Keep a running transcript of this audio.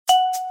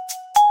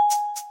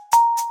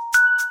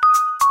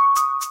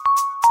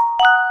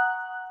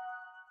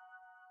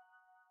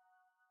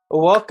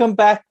Welcome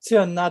back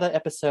to another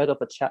episode of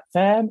the Chat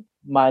Fam.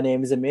 My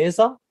name is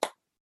Amirza.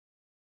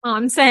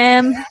 I'm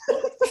Sam.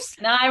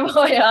 No, I'm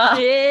Hoya.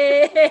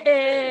 Yeah.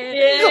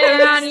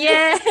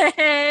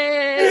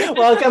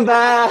 Welcome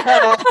back.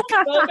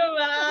 Welcome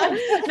back.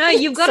 No,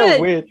 you've got So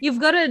to weird. you've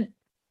got to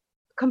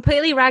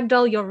completely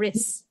ragdoll your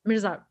wrists.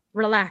 Mirza,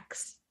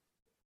 relax.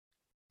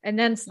 And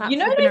then start You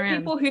know flipping those around.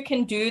 people who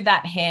can do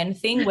that hand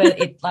thing where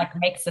it like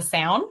makes a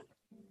sound?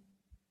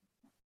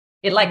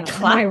 It like My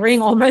claps. ring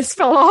almost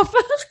fell off.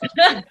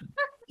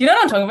 You know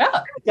what I'm talking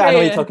about? Yeah, I know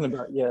what Yeah. you're talking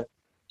about. Yeah.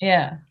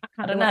 Yeah.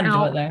 I don't know how to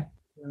do it though.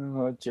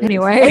 Oh, jeez.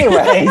 Anyway.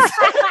 Anyways.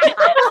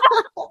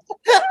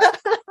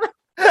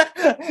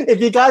 If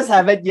you guys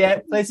haven't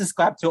yet, please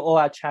subscribe to all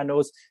our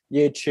channels: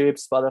 YouTube,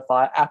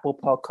 Spotify, Apple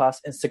Podcasts,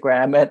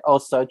 Instagram, and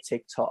also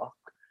TikTok.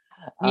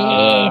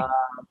 Yeah.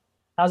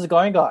 How's it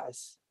going,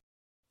 guys?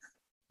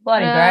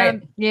 Bloody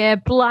great. Yeah,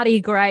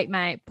 bloody great,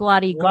 mate.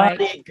 Bloody great.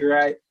 Bloody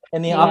great.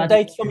 Any Yeah.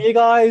 updates from you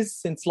guys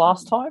since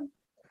last time?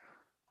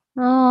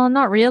 Oh,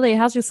 not really.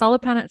 How's your solar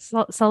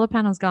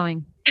panels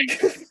going?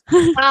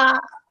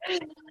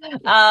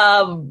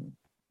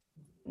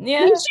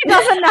 Yeah. She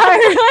doesn't know.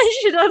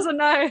 She doesn't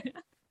know.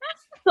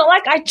 It's not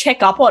like I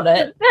check up on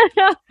it.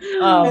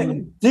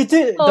 Don't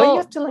you Oh.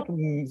 have to like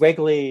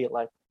regularly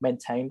like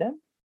maintain them?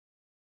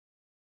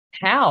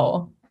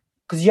 How?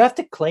 Because you have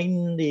to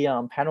clean the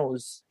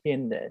panels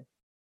in there.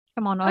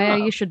 Come on, Oya, Oh.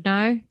 you should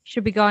know.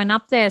 Should be going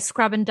up there,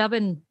 scrubbing,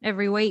 dubbing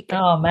every week.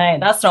 Oh, mate,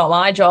 that's not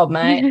my job,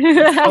 mate.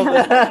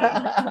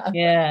 Oh,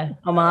 Yeah,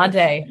 on my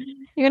day.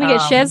 You're gonna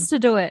get Um, Shez to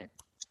do it.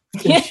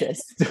 Yes.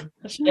 Yes.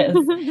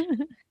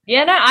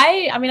 Yeah, no,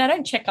 I mean, I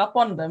don't check up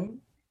on them.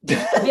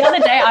 The other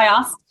day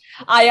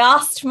I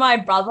asked my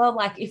brother,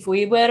 like, if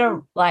we were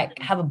to like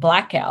have a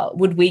blackout,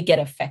 would we get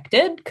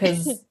affected?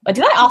 Because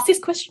did I ask this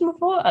question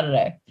before? I don't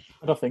know.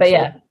 I don't think But so.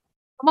 yeah.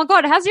 Oh my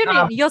god, how's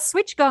Um, your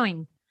Switch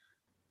going?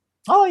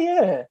 Oh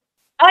yeah.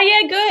 Oh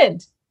yeah,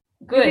 good.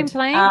 Good. You've been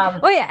playing?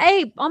 Oh yeah,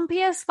 hey, on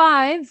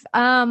PS5,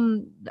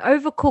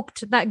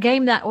 Overcooked, that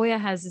game that Oya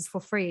has is for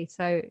free,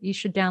 so you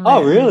should download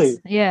Oh, it. really?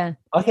 Yeah.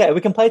 Okay,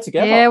 we can play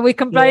together. Yeah, we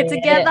can play Yeah.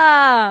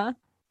 together.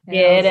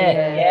 yeah,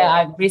 Hells yeah.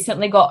 I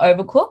recently got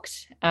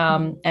Overcooked,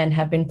 and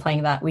have been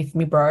playing that with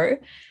me bro.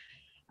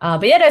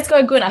 But yeah, that's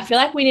going good. I feel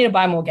like we need to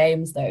buy more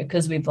games though,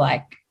 because we've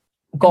like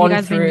Have gone you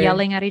guys through been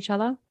yelling at each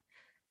other?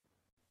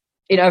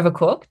 in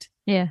Overcooked.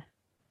 Yeah.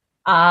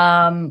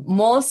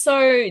 More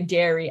so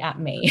dairy at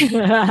me. You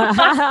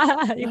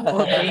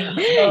poor thing.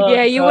 Oh,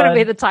 Yeah, you wouldn't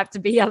be God. the type to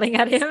be yelling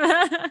at him.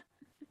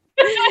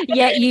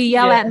 Yet you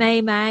yell Yeah. at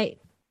me, mate.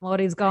 What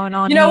is going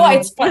on? You know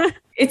what? here?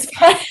 It's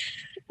fun.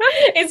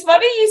 It's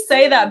funny you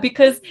say that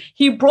because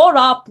he brought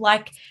up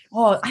like,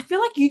 oh, I feel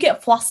like you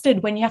get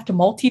flustered when you have to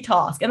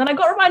multitask, and then I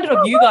got reminded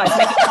of you guys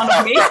making fun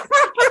of me.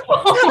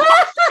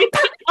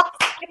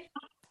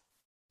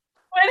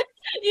 When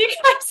you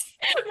guys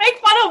make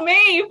fun of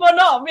me for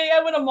not being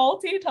able to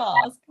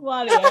multitask.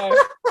 Bloody hell.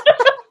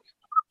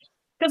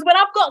 Because when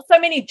I've got so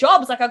many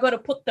jobs, like I got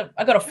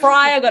to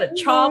fry, I got to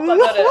chop, I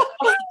got to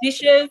wash the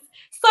dishes.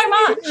 So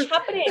much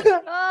happening.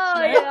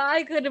 Oh, yeah,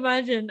 I could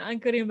imagine.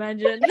 That'd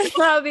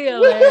be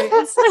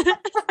hilarious.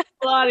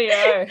 Bloody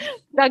hell.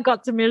 That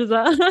got to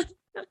Mirza.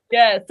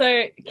 Yeah,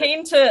 so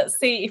keen to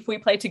see if we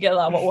play together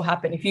what will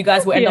happen if you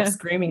guys will end up Yeah.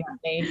 screaming at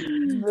me.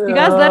 You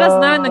guys let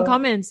us know in the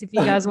comments if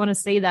you guys want to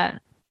see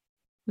that.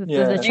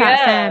 Yeah. The chat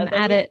Yeah, fam that'd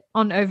at be- it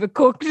on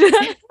Overcooked.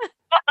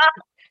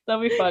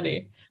 That'll be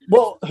funny.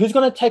 Well, who's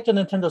gonna take the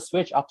Nintendo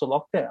Switch after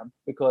lockdown?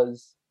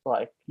 Because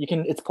like you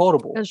can, it's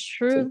portable. That's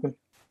So you true. can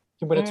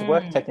put it to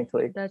work Mm.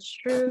 technically. That's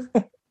true.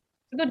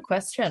 Good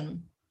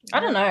question. I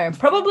don't know.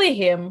 Probably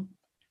him.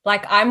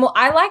 Like I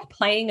like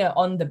playing it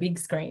on the big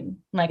screen.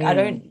 Like I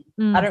don't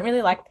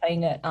really like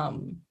playing it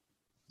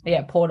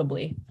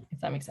portably, if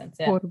that makes sense.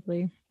 Yeah.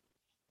 Portably.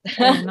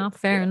 Fair enough.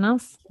 Fair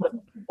enough.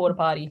 Porta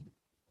party.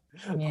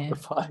 Yeah.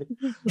 Fine.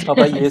 How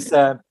about you,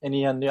 Sam?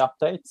 Any new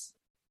updates?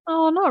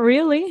 Oh, not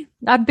really.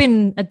 I've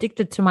been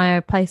addicted to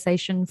my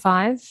PlayStation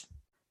 5.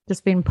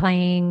 Just been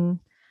playing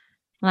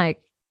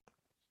like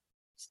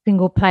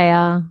single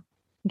player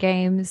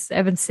games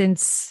ever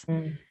since.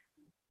 Mm.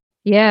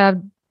 Yeah,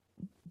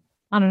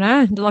 I don't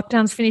know. The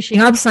lockdown's finishing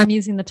up, so I'm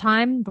using the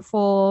time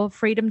before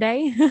Freedom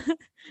Day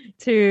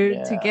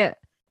to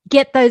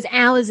get those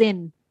hours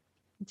in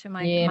to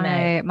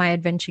my my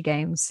adventure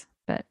games.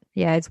 But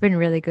yeah, it's been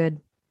really good.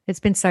 It's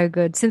been so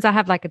good since I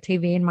have like a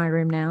TV in my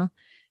room now.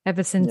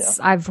 Ever since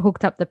I've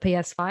hooked up the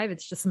PS5,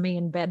 it's just me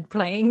in bed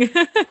playing.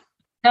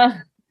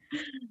 Nice.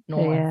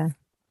 Yeah.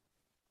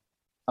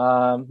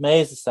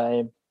 Me is the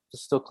same.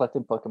 Just still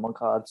collecting Pokemon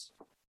cards.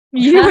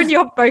 You and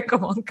your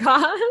Pokemon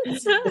cards.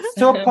 It's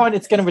to a point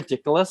it's getting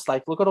ridiculous.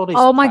 Like, look at all these.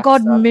 Oh my packs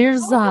god, that-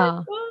 Mirza.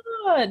 God,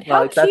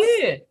 how Like, that's-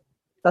 cute.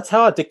 That's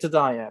how addicted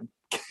I am.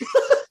 I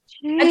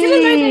didn't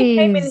know they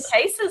came in Jeez.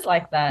 cases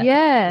like that.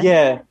 Yeah.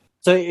 Yeah.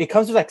 So it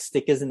comes with like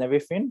stickers and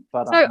everything.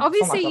 But So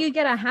obviously you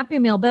get a Happy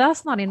Meal, but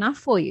that's not enough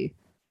for you.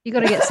 You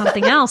got to get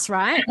something else,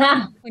 right?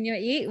 When you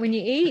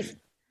eat.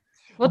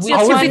 What's your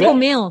I was typical ve-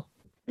 meal?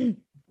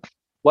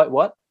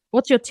 What?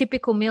 What's your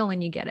typical meal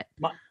when you get it?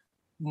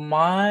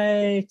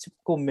 my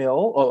typical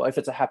meal, or if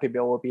it's a Happy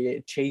Meal, will be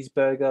a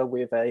cheeseburger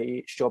with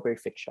a strawberry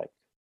thick shake.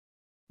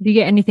 Do you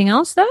get anything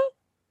else though?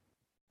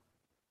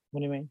 What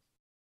do you mean?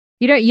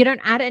 You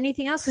don't add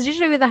anything else? Because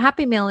usually with a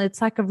Happy Meal,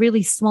 it's like a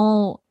really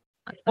small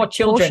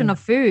portion of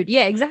food.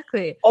 Yeah,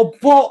 exactly. Oh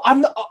well,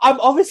 I'm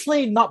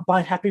obviously not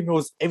buying Happy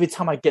Meals every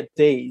time I get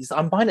these.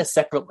 I'm buying it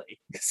separately.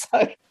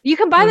 So you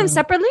can buy them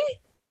separately.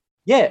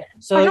 Yeah.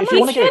 So if you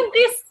want to get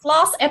this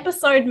last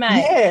episode,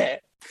 mate.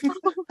 Yeah.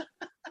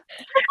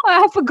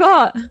 I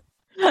forgot.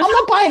 I'm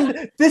not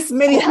buying this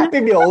many Happy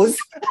Meals.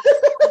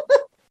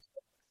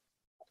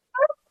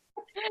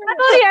 I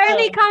thought it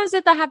only comes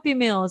with the Happy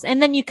Meals,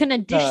 and then you can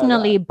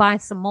additionally buy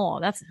some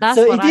more. That's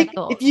so what I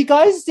thought. If you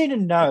guys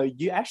didn't know,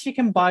 you actually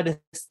can buy the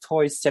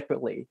toys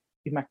separately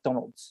in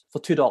McDonald's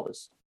for $2.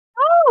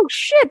 Oh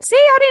shit! See,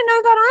 I didn't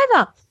know that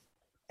either.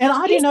 And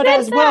I didn't know that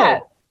as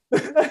well.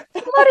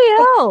 Bloody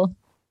hell!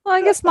 Well,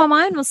 I guess my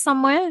mind was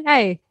somewhere.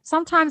 Hey,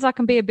 sometimes I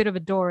can be a bit of a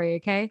Dory.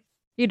 Okay,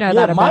 you know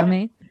that about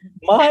me.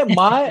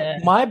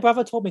 My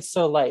brother told me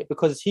so late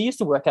because he used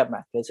to work at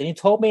Macca's, and he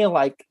told me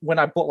like when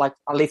I bought like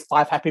at least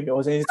 5 Happy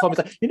Meals, and he told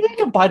me like, you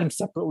can buy them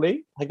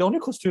separately. Like they only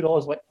cost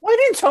 $2. Like, why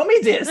didn't you tell me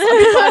this?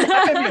 I'm buying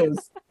Happy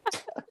Meals.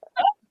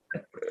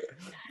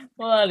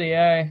 Bloody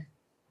hell.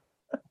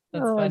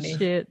 That's funny.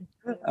 Shit.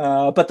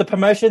 But the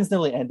promotion's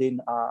nearly ending.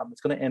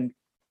 It's gonna end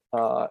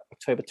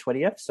October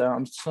 20th. So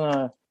I'm just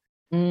gonna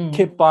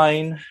keep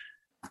buying.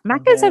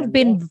 Macca's have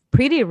been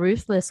pretty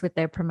ruthless with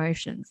their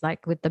promotions,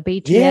 like with the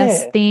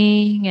BTS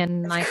thing,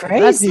 and like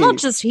that's not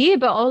just here,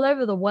 but all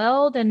over the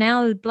world. And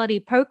now bloody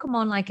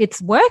Pokemon, like it's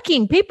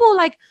working. People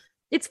like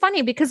it's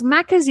funny because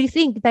Macca's, you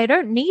think they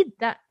don't need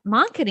that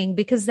marketing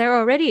because they're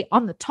already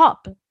on the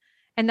top,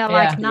 and they're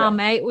like, nah,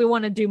 mate, we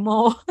want to do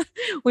more.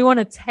 We want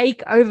to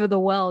take over the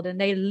world, and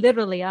they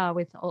literally are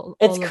with all.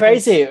 It's all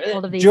crazy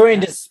of these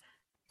during this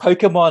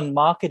Pokemon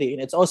marketing.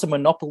 It's also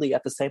Monopoly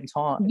at the same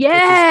time.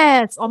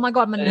 Yes. Oh my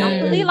god,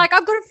 Monopoly! Like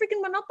I've got a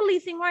freaking Monopoly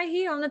thing right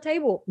here on the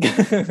table. Look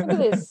at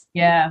this.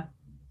 Yeah.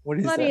 What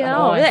is bloody that?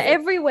 hell! They're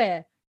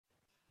everywhere.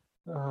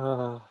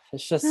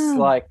 It's just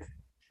like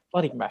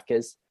bloody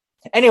Macca's.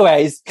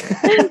 Anyways,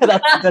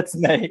 that's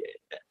me.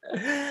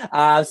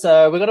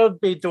 So we're gonna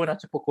be doing our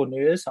typical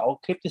news. I'll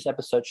keep this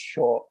episode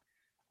short.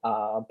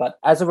 But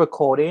as a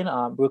recording,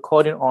 we're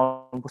recording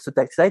on what's the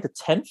date today? The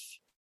 10th.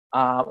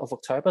 Of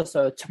October.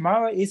 So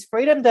tomorrow is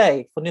Freedom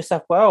Day for New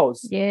South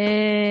Wales.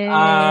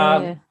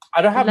 Yeah.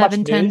 I don't have 11,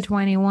 much 10, news.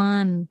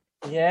 21.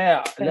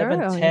 Yeah,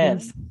 11,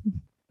 10.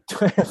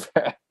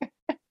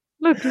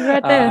 Look, he's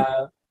right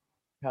there.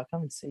 I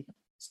can't see.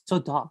 It's so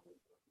dark.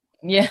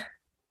 Yeah.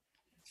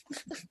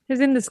 He's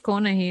in this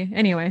corner here.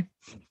 Anyways,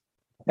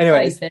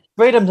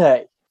 Freedom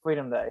Day.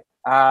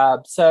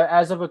 So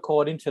as of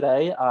recording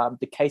today,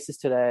 the cases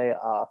today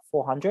are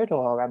 400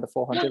 or around the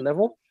 400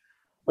 level,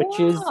 which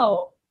is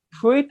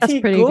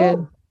pretty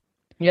good.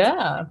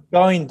 Yeah.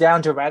 Going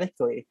down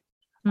dramatically.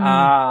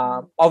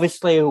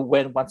 Obviously,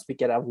 once we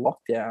get out of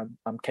lockdown,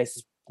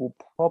 cases will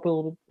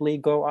probably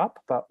go up,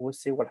 but we'll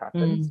see what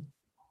happens.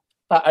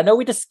 But I know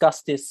we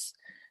discussed this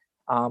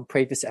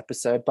previous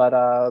episode, but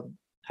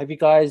have you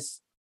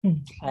guys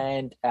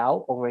planned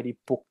out already,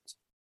 booked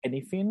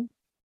anything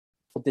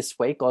for this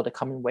week or the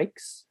coming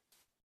weeks?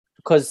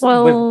 Because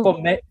for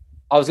me,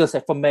 I was gonna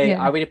say I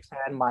already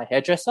planned my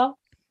hairdresser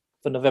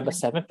for November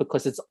 7th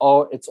because it's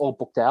all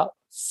booked out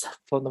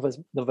for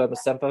November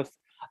 7th.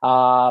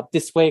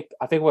 This week,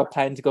 I think we're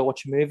planning to go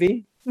watch a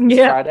movie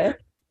Friday,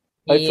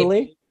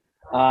 hopefully.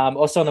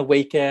 Also on the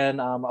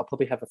weekend, I'll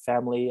probably have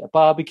a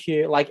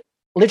barbecue. Like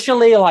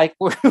literally, like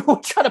we're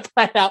trying to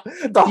plan out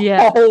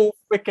the whole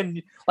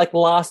freaking like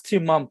last 2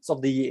 months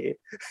of the year.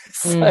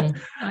 So,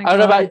 I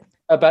don't know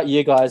about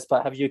you guys,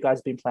 but have you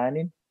guys been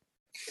planning?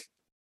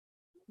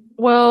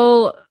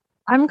 Well,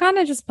 I'm kind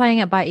of just playing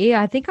it by ear.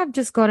 I think I've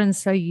just gotten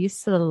so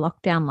used to the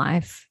lockdown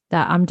life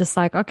that I'm just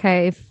like,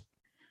 okay, if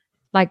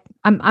like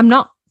I'm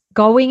not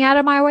going out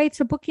of my way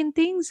to book in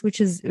things,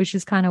 which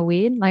is kind of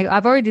weird. Like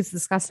I've already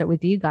discussed it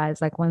with you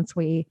guys. Like once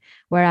we're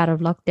out of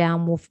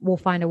lockdown, we'll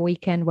find a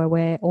weekend where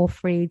we're all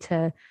free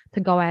to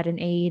go out and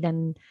eat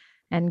and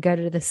go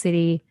to the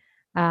city.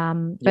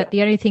 But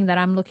the only thing that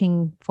I'm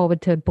looking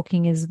forward to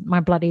booking is my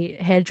bloody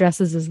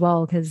hairdressers as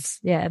well, because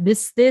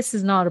this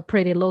is not a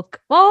pretty look.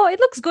 Well,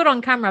 it looks good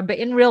on camera, but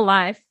in real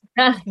life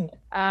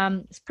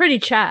it's pretty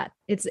chat.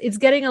 It's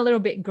getting a little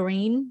bit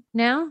green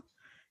now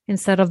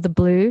instead of the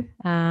blue,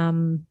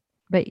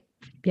 but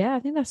I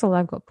think that's all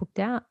I've got booked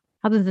out.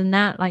 Other than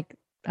that, like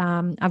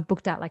I've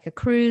booked out like a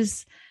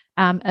cruise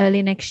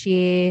early next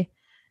year,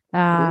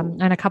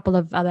 and a couple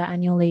of other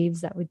annual leaves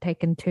that we've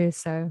taken too.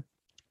 So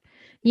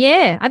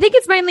yeah, I think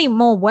it's mainly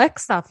more work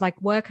stuff.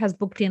 Like work has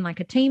booked in like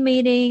a team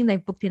meeting.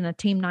 They've booked in a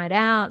team night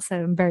out. So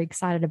I'm very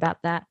excited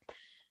about that.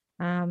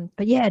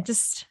 But yeah,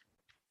 just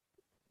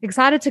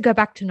excited to go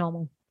back to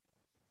normal.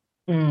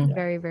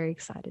 Very, very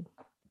excited.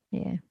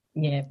 Yeah.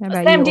 Yeah.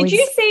 Sam, did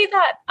you see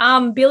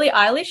that Billie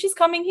Eilish is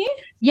coming here?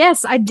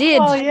 Yes, I did.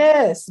 Oh,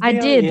 yes. I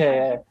did.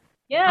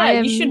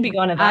 Yeah, you should be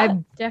going to that. I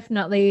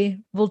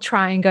definitely will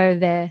try and go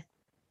there.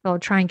 I'll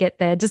try and get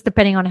there, just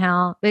depending on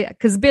how,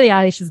 because Billie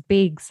Eilish is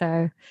big,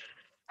 so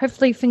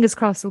hopefully, fingers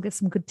crossed, we'll get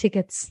some good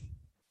tickets.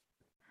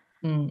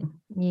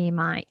 Yeah,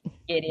 mate.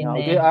 Get in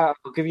there. I'll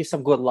give you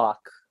some good luck.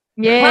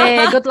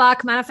 Yeah, good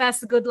luck.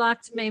 Manifest good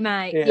luck to me,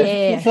 mate.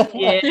 Yeah.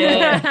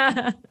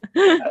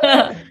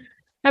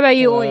 How about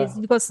you, Always?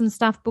 You've got some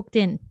stuff booked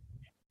in?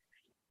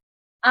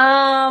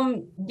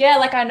 Yeah,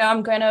 like I know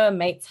I'm going to a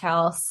mate's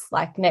house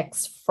like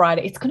next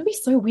Friday. It's going to be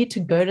so weird to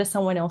go to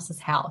someone else's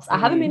house. I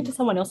haven't been to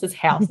someone else's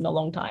house in a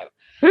long time.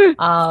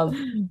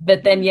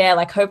 But then yeah,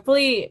 like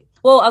hopefully,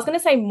 well, I was going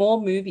to say more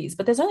movies,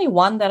 but there's only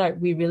one that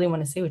we really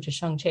want to see, which is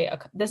Shang-Chi.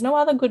 There's no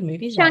other good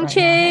movies.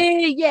 Shang-Chi,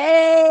 right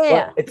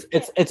yeah. Well,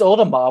 it's all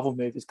the Marvel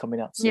movies coming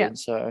out soon,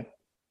 so.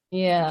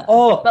 Yeah.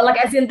 Oh, but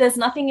like as in there's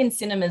nothing in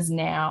cinemas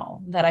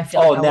now that I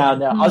feel now.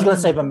 I was going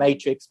to say The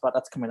Matrix, but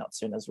that's coming out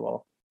soon as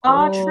well.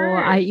 Oh,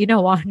 true. You know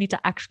what? I need to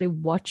actually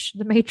watch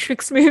the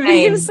Matrix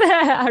movies.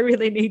 I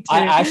really need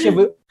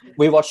to.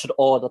 We watched it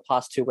all the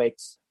past 2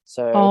 weeks.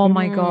 So oh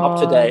my god, up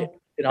to date.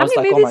 And How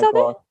many movies are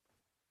god.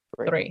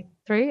 there?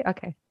 Three.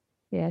 Okay.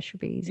 Yeah, it should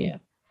be easy. Yeah.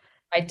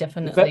 I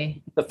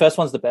definitely. The first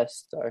one's the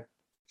best, so.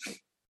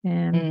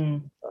 Yeah.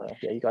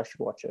 Yeah, you guys should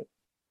watch it.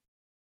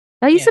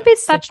 That used to be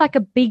such like a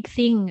big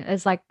thing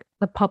as like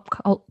the pop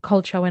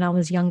culture when I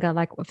was younger,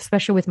 like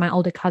especially with my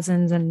older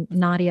cousins and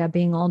Nadia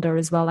being older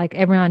as well. Like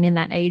everyone in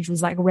that age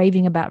was like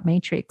raving about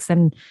Matrix,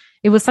 and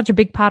it was such a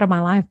big part of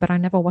my life, but I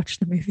never watched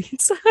the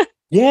movies.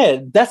 Yeah,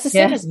 that's the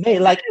same as me.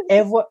 Like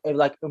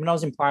when I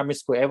was in primary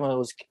school, everyone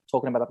was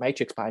talking about the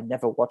Matrix, but I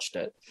never watched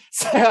it.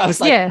 So I was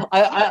like,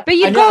 but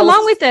you'd go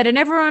along with it, and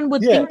everyone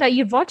would think that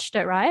you've watched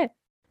it, right?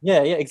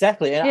 Yeah,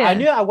 exactly. And I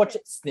knew I watched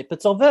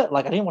snippets of it.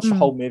 Like I didn't watch the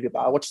whole movie, but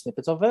I watched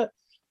snippets of it.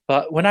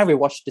 But when I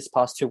rewatched this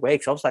past 2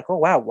 weeks, I was like, oh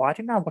wow, why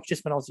didn't I watch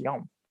this when I was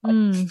young?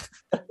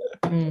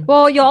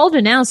 Well, you're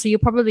older now, so you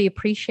probably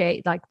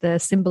appreciate like the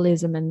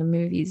symbolism in the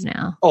movies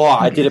now. Oh,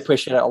 I did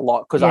appreciate it a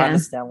lot because I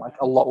understand like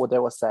a lot what they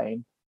were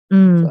saying.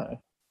 So,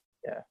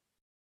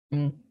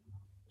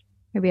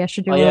 maybe I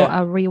should do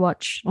a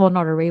rewatch, or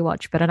not a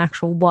rewatch, but an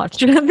actual watch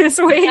this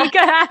week.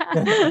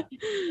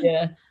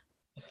 Yeah.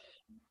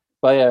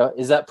 But yeah,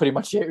 is that pretty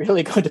much it?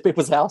 Really going to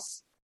people's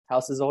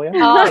houses all year?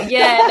 Oh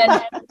yeah,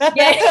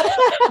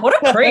 what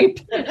a creep!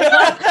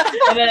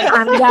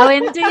 I'm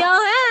going to your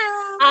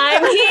house.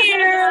 I'm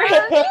here.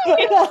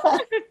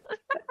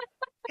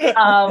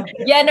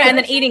 And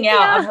then eating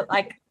out,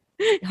 like.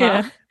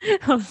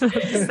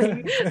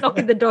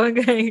 Knocking the door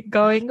and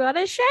going,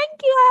 gotta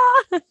shank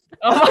you.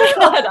 Oh my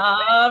god,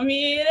 I'm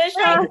here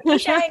to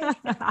shank.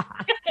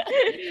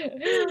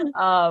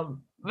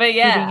 But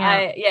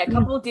yeah, a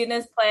couple of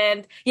dinners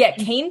planned. Yeah,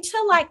 keen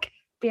to like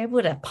be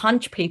able to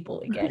punch people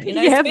again. You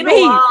know, it's been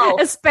a while.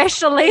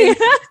 Especially.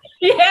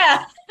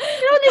 Yeah.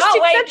 You know, this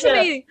chick said to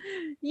me,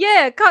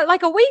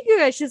 like a week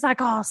ago, she's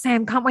like, oh,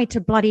 Sam, can't wait to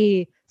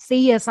bloody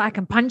see you so I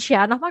can punch you.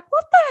 And I'm like,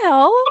 what the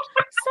hell?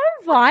 So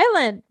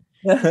violent.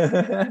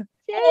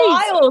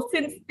 While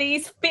since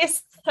these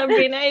fists have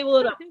been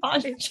able to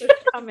punch.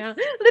 Come out.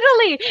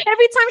 Literally,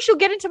 every time she'll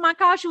get into my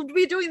car, she'll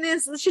be doing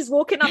this. She's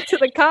walking up to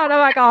the car, and I'm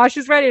like, oh,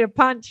 she's ready to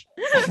punch.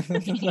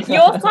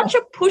 You're such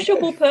a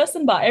pushable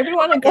person, but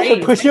everyone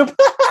agrees. Pushable.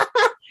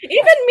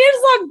 Even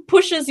Mirza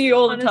pushes you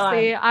all the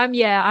time.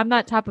 I'm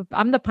that type of.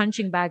 I'm the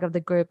punching bag of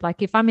the group.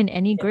 Like if I'm in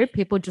any group,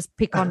 people just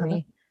pick on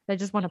me. They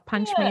just want to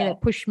punch me. They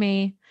push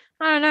me.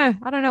 I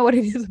don't know what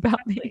it is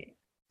about me.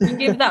 You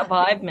give that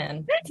vibe,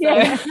 man. So,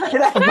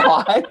 that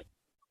vibe.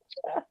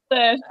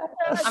 So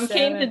I'm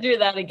keen to do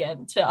that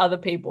again to other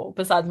people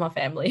besides my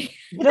family.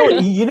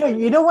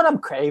 You know what I'm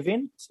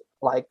craving?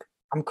 Like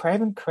I'm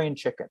craving Korean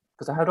chicken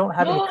because I don't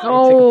have any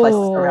Korean chicken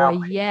places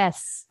around me.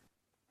 Yes.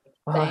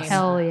 Oh,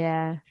 hell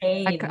yeah.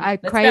 I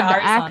crave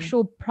the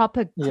actual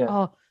proper. Yeah.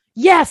 Oh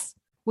yes,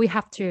 we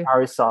have to.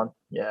 Arisan.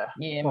 Yeah.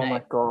 Yeah. Oh mate.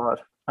 my god.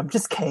 I'm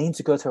just keen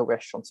to go to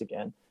restaurants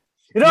again.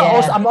 You know,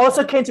 I'm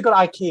also keen to go to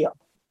IKEA.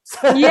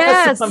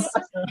 Yes.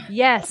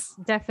 Yes,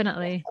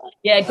 definitely.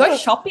 Yeah, go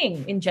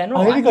shopping in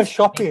general. I need to go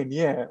shopping.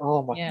 Yeah.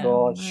 Oh my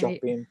god,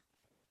 shopping.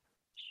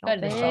 Go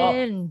to the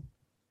shop.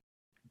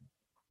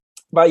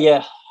 But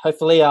yeah,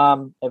 hopefully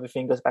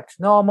everything goes back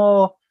to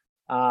normal.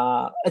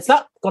 It's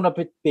not gonna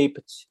be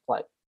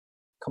like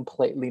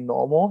completely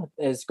normal.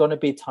 There's gonna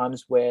be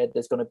times where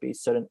there's gonna be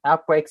certain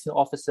outbreaks in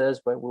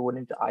offices where we will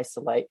need to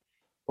isolate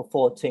for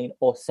 14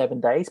 or 7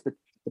 days, but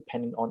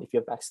depending on if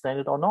you're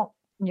vaccinated or not.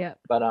 Yeah.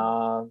 But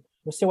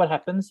we'll see what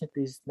happens in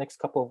these next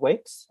couple of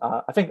weeks.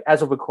 I think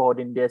as of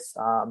recording this,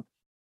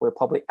 we're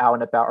probably out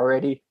and about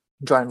already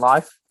enjoying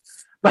life.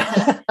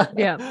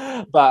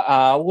 Yeah.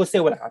 But we'll see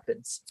what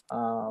happens.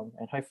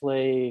 And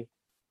hopefully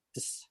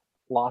this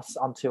lasts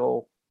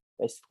until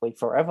basically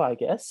forever, I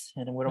guess.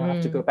 And then we don't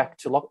have to go back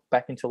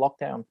into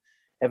lockdown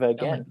ever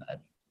again. Oh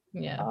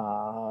yeah.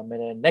 And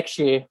then next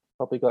year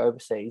probably go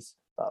overseas.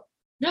 But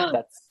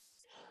that's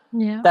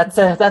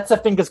that's a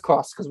fingers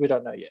crossed because we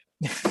don't know yet.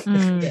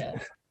 Yeah.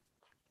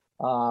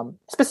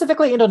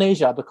 Specifically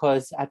Indonesia,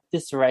 because at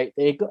this rate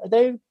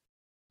they've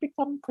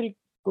become pretty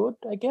good,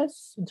 I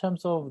guess, in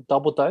terms of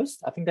double dose.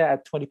 I think they're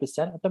at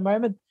 20% at the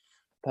moment.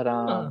 But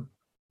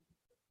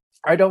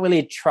I don't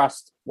really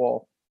trust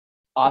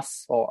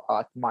us or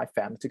my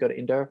family to go to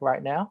Indo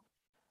right now,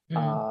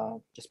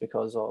 just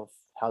because of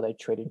how they're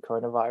treating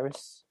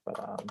coronavirus. But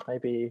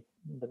maybe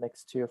in the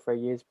next 2 or 3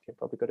 years we can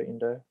probably go to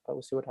Indo, but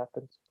we'll see what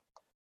happens.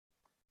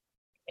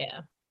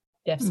 Yeah,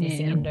 definitely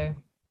Indo.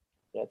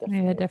 Yeah,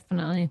 definitely. Yeah,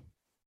 definitely.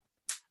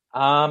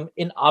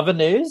 In other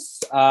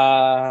news,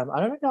 I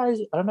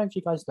don't know if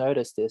you guys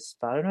noticed this,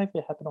 but I don't know if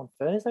it happened on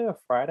Thursday or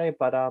Friday,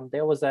 but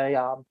there was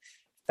a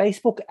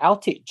Facebook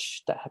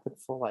outage that happened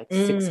for like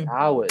 6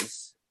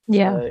 hours.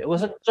 Yeah. So it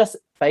wasn't just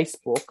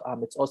Facebook,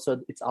 it's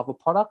also its other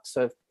products,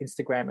 so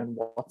Instagram and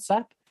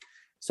WhatsApp.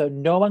 So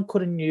no one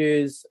couldn't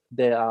use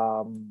their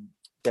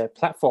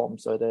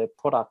platforms or their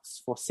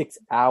products for 6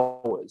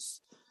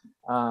 hours.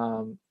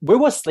 We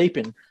were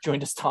sleeping during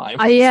this time.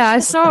 I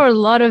saw a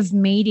lot of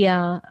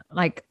media,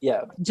 like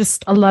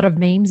just a lot of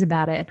memes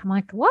about it. I'm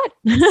like, what?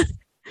 I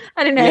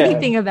didn't know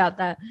anything about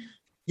that.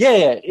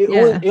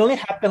 It only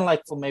happened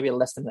like for maybe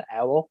less than an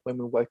hour when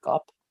we woke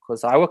up,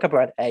 because I woke up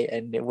around 8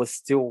 and it was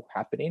still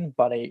happening,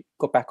 but I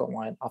got back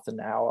online after an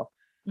hour.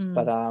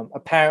 But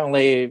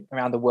apparently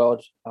around the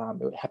world,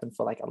 it happened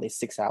for like at least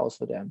 6 hours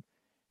for them,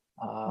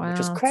 which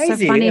is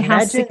crazy. So funny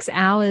how 6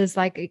 hours,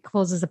 like, it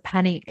causes a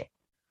panic.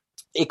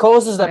 It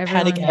causes a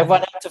panic.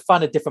 Everyone had to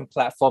find a different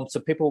platform, so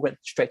people went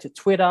straight to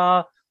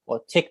Twitter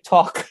or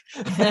TikTok.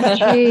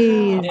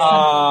 Jeez.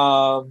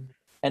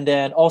 And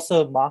then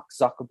also Mark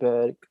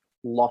Zuckerberg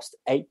lost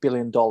 $8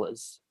 billion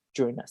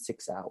during that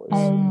 6 hours.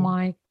 Oh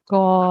my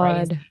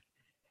God.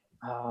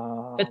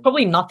 It's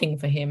probably nothing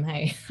for him,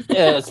 hey?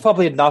 Yeah, it's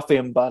probably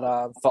nothing,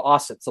 but for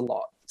us it's a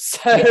lot.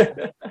 So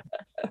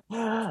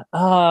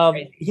what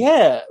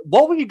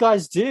would you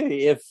guys do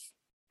if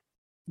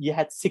you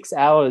had 6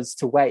 hours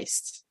to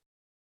waste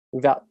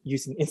without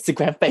using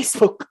Instagram,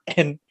 Facebook,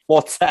 and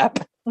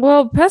WhatsApp?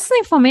 Well,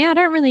 personally for me, I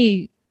don't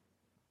really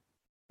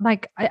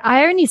like,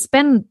 I only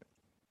spend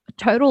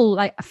total,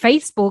 like,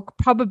 Facebook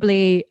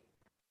probably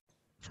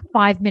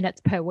 5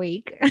 minutes per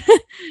week.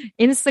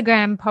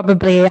 Instagram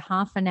probably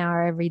half an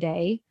hour every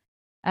day.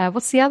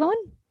 What's the other one?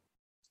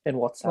 And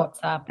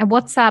WhatsApp. And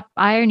WhatsApp,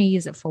 I only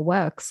use it for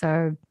work.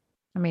 So,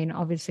 I mean,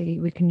 obviously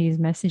we can use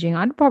messaging.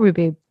 I'd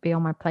probably be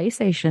on my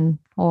PlayStation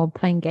or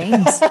playing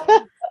games.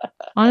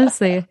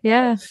 Honestly,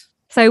 yeah.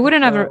 So it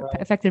wouldn't have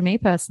affected me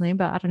personally,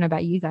 but I don't know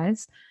about you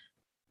guys.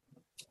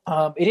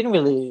 It didn't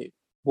really.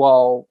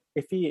 Well,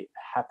 if it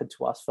happened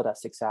to us for that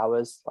 6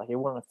 hours, like, it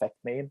wouldn't affect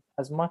me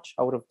as much.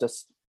 I would have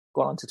just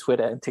gone onto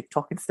Twitter and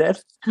TikTok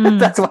instead.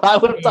 That's what I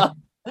would have done,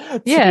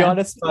 to be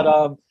honest. But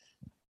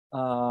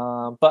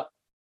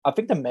I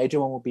think the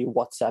major one would be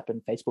WhatsApp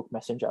and Facebook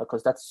Messenger,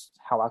 because that's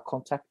how I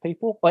contact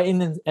people. But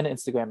in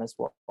Instagram as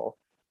well.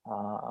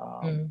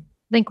 I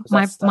think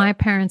my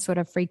parents would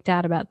have freaked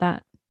out about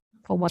that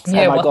for WhatsApp.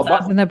 Yeah,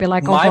 WhatsApp. And they'll be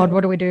like, oh God,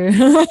 what do we do?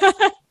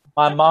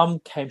 My mum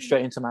came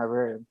straight into my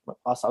room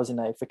whilst I was in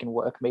a freaking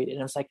work meeting,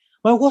 and I was like,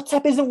 my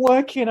WhatsApp isn't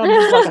working. I'm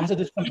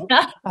just like,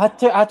 I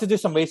had to do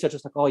some research.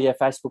 It's like, oh yeah,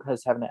 Facebook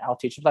has having an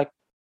outage. I'm like,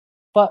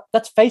 but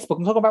that's Facebook.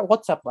 I'm talking about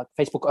WhatsApp. Like,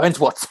 Facebook owns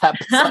WhatsApp.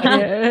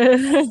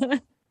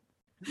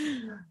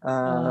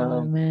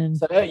 Oh man.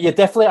 So yeah,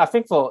 definitely. I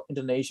think for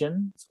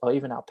Indonesians or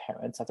even our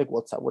parents, I think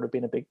WhatsApp would have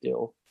been a big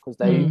deal, because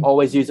they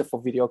always use it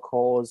for video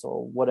calls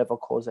or whatever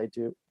calls they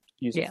do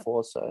use it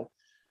for. So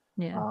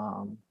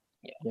yeah,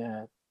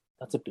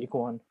 that's a big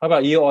one. How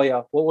about you,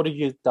 Oya? What have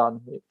you done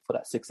for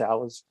that 6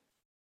 hours?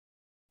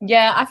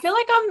 Yeah, I feel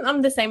like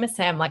I'm the same as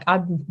Sam. Like,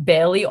 I'm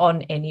barely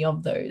on any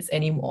of those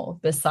anymore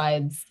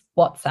besides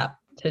WhatsApp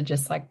to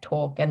just like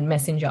talk and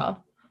Messenger.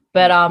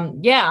 But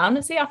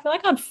honestly, I feel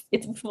like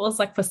it was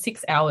like for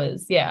 6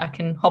 hours. Yeah, I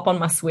can hop on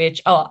my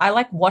Switch. Oh, I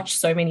like watch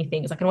so many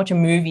things. I can watch a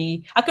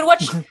movie. I could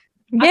watch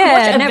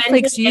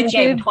Netflix,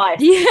 YouTube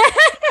twice. Yeah.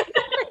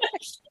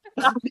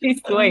 That'd be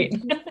sweet.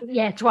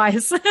 Yeah,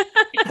 twice.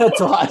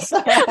 Twice.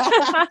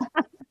 I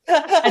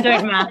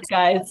don't math,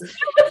 guys.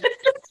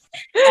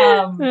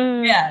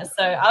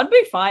 So I'd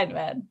be fine,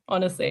 man,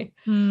 honestly.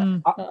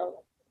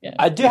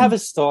 I do have a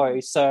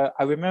story. So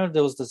I remember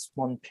there was this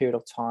one period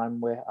of time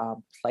where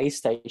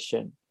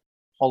PlayStation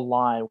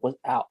Online was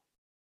out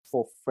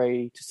for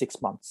 3 to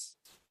 6 months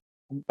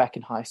back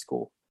in high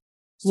school.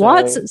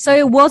 What? So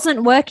it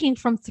wasn't working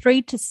from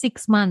 3 to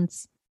 6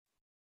 months?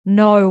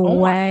 No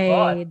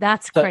way.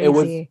 That's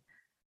crazy.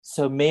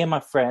 So me and my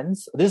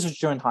friends, this was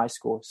during high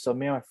school, so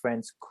me and my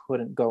friends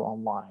couldn't go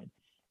online.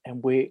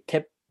 And we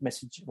kept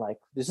messaging, like,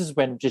 this is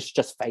when just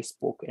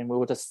Facebook, and we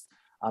were just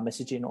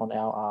messaging on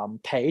our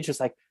page. It's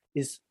like,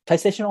 is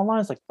PlayStation online?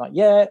 It's like, not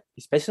yet.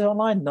 Is PlayStation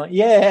online? Not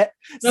yet.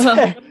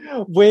 So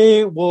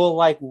we were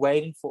like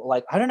waiting for,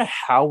 like, I don't know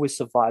how we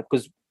survived,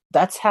 because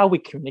that's how we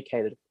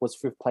communicated, was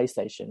through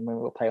PlayStation when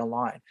we were playing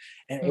online.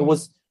 And it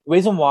was the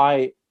reason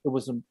why it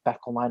wasn't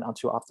back online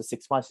until after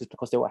 6 months is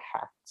because they were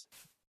hacked.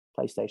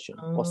 PlayStation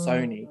or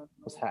Sony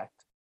was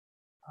hacked.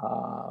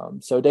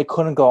 So they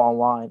couldn't go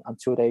online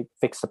until they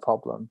fixed the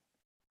problem.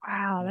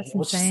 Wow, that's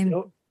insane.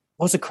 It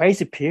was a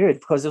crazy period,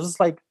 because it was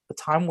like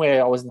the time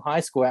where I was in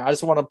high school and I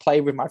just want to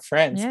play with my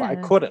friends, but I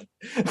couldn't.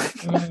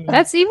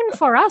 That's even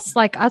for us,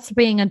 like us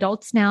being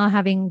adults now,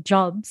 having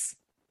jobs.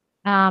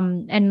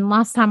 And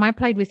last time I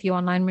played with you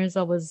online,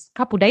 Mirza, was a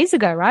couple days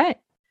ago, right?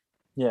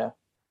 Yeah.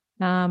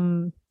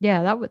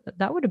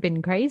 That would have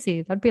been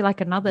crazy. That'd be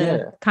like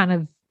another kind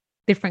of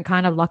different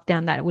kind of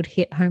lockdown that would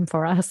hit home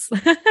for us.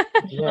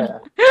 Yeah.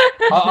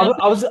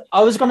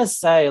 I was gonna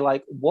say,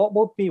 like, what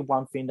would be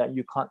one thing that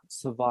you can't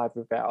survive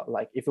without?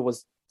 Like, if there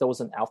was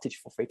an outage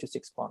for 3 to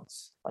 6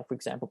 months, like for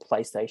example,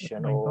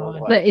 PlayStation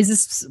But is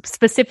this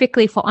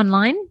specifically for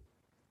online?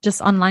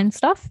 Just online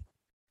stuff?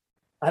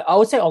 I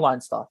would say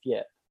online stuff,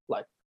 yeah.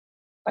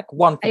 Like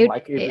one thing,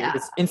 like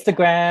it's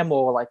Instagram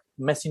or like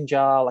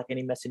Messenger, like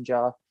any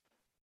messenger.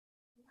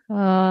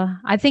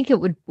 I think it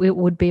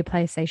would be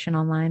PlayStation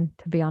Online,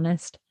 to be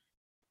honest.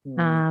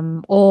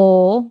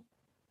 Or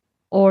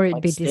it'd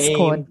like be Steam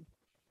Discord.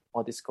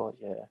 Or Discord,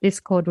 yeah.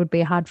 Discord would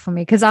be hard for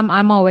me because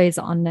I'm always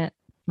on it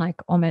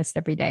like almost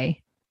every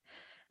day.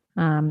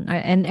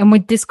 And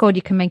with Discord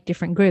you can make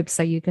different groups.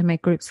 So you can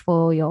make groups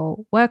for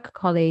your work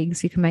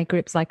colleagues, you can make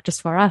groups like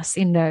just for us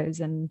indos,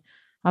 and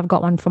I've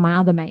got one for my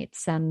other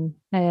mates, and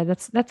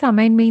that's our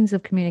main means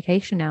of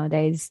communication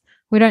nowadays.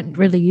 We don't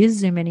really use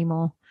Zoom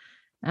anymore.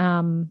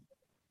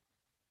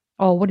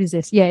 What is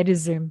this? Yeah, it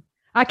is Zoom.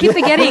 I keep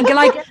forgetting.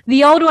 Like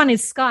the old one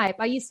is Skype.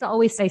 I used to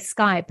always say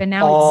Skype, and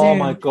now it's Zoom. Oh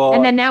my god!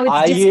 And then now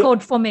it's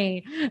Discord for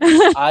me.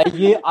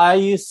 I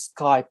use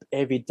Skype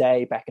every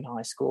day back in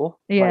high school.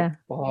 Yeah.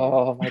 Like,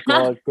 oh my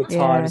god, good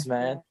times,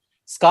 man.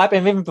 Skype,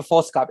 and even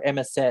before Skype,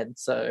 MSN.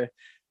 So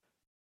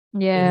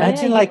yeah,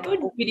 imagine like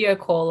good video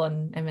call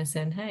on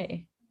MSN.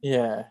 Hey.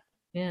 Yeah.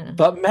 Yeah.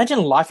 But imagine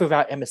life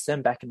without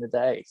MSN back in the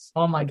days.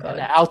 Oh my god!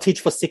 An outage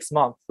for 6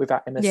 months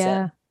without MSN.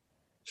 Yeah.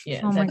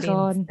 Yeah. Oh my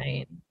god.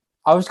 Insane.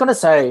 I was gonna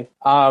say,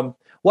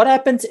 what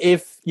happens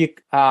if we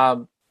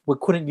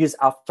couldn't use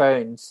our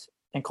phones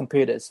and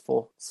computers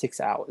for 6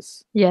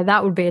 hours? Yeah,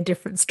 that would be a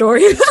different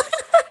story.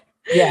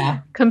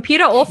 Yeah,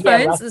 computer or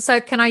phones. Yeah,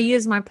 so can I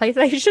use my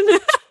PlayStation?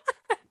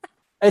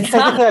 It's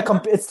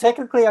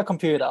technically a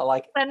computer.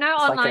 Like, but no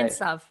online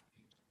stuff.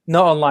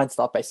 No online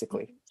stuff,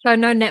 basically. So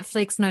no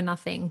Netflix, no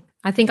nothing.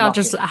 I think I'll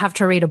just have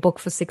to read a book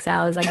for 6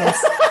 hours, I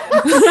guess.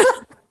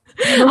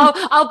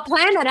 I'll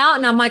plan it out,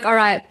 and I'm like, all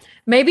right,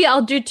 maybe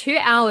I'll do 2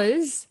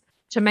 hours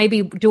to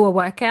maybe do a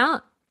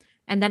workout,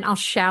 and then I'll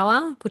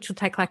shower, which will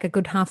take like a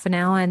good half an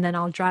hour, and then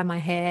I'll dry my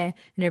hair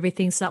and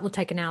everything. So that will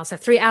take an hour. So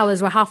 3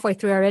 hours, we're halfway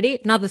through already.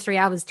 Another 3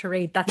 hours to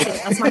read. That's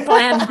it. That's my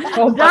plan.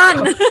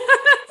 Done.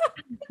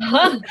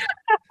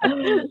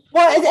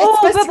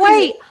 But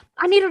wait,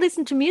 I need to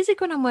listen to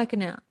music when I'm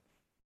working out.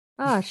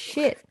 Oh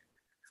shit.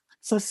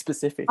 So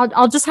specific.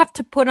 I'll just have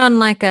to put on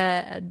like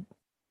I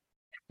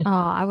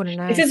wouldn't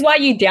know. This is why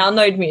you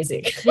download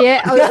music.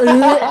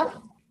 Yeah.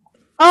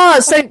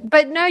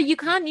 But no, you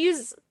can't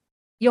use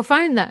your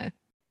phone though.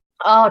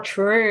 Oh,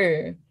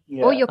 true.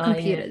 Yeah. Or your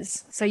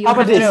computers. Yeah. So you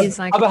have to use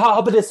like. How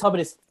about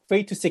this?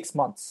 3 to 6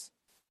 months.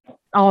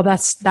 Oh,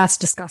 that's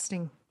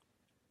disgusting.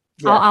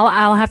 Yeah.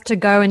 I'll have to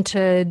go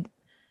into.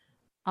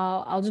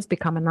 I'll just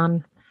become a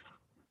nun.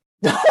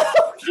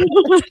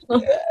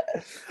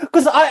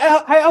 Because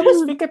I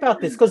always think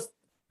about this, because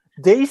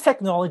these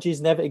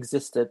technologies never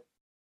existed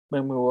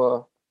when we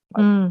were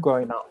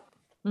growing up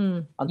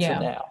until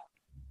now.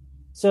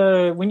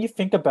 So when you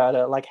think about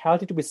it, like, how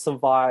did we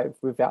survive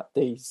without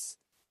these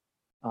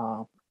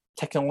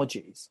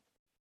technologies?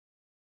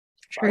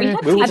 True.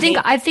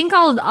 I think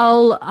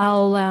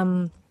I'll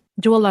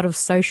do a lot of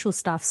social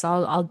stuff.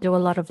 So I'll do a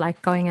lot of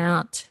like going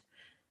out,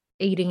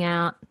 eating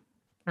out,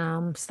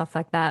 stuff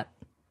like that.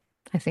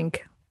 I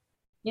think.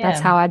 Yeah,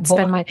 that's how I'd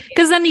spend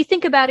because then you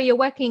think about it, you're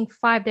working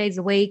 5 days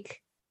a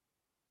week,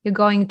 you're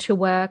going to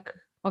work,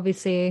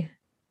 obviously.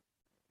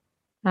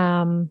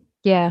 That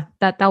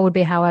would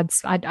be how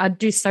I'd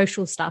do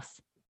social stuff.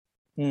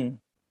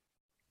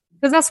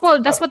 Because that's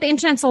what the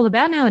internet's all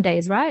about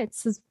nowadays, right?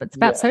 It's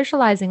about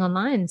socializing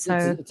online. So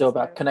it's all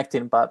about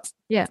connecting, but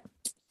yeah,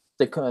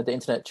 the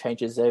internet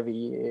changes every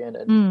year, and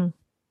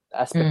the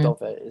aspect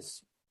of it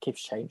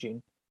keeps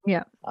changing.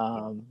 Yeah.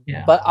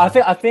 But I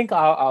think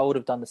I would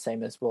have done the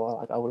same as well.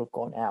 Like, I would have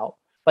gone out.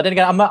 But then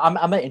again,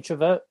 I'm an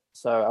introvert,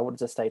 so I would have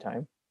just stayed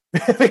home,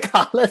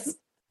 regardless.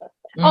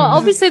 Oh,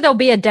 obviously there'll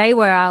be a day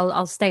where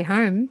I'll stay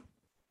home,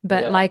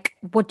 but like,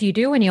 what do you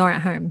do when you're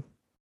at home?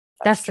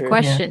 That's the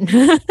question.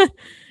 Yeah.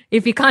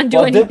 If you can't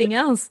do anything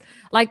else,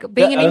 like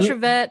being an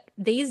introvert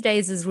these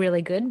days is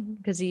really good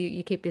because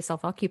you keep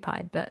yourself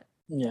occupied. But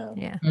yeah,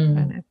 I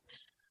don't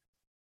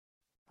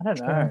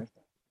know.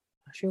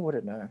 Actually, I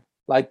wouldn't know.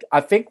 Like, I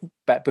think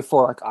back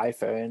before, like,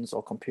 iPhones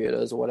or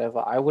computers or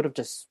whatever, I would have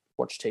just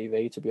watched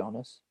TV, to be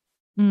honest.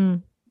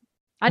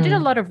 I did a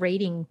lot of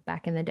reading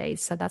back in the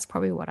days, so that's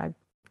probably what I'd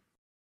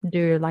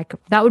do. Like,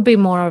 that would be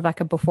more of like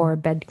a before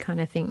bed kind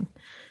of thing.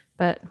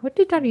 But what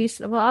did I use?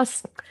 Well, I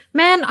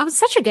was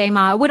such a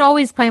gamer. I would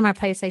always play my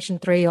PlayStation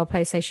 3 or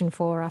PlayStation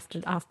 4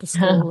 after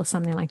school or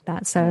something like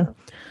that. So,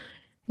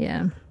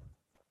 yeah.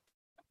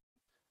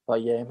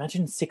 But yeah,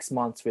 imagine 6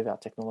 months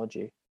without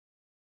technology.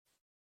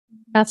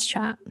 That's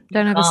chat.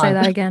 Don't ever say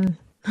that again.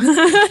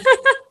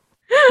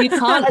 You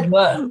can't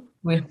work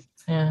with,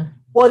 yeah.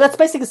 Well, that's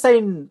basically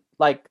saying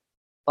like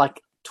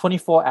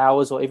 24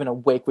 hours or even a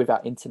week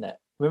without internet.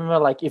 Remember,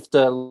 like if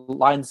the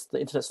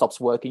internet stops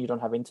working, you don't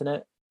have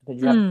internet, then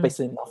you have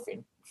basically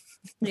nothing.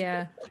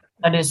 Yeah,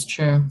 that is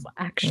true. It's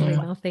actually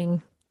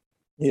nothing.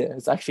 Yeah,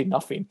 it's actually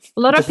nothing.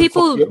 A lot of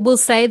people will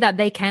say that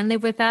they can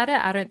live without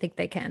it. I don't think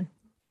they can.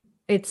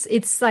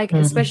 It's like,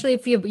 especially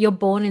if you're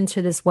born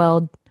into this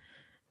world,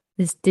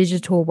 this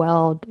digital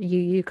world,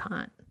 you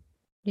can't.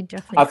 You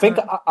definitely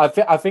can't.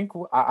 I think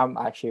I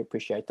actually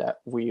appreciate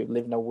that we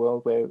live in a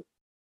world where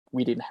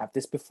we didn't have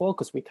this before,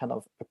 because we kind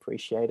of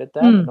appreciated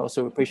that, and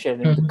also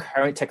appreciating the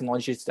current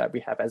technologies that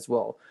we have as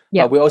well.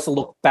 Yeah. But we also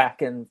look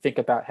back and think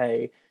about,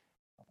 hey,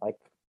 like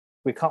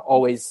we can't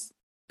always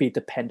be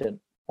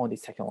dependent on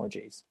these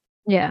technologies.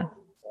 Yeah.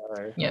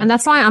 And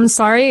that's why I'm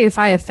sorry if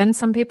I offend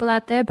some people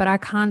out there, but I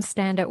can't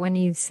stand it when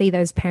you see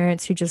those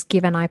parents who just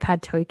give an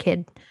iPad to a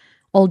kid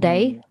all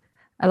day.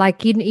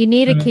 Like you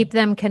need to keep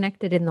them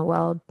connected in the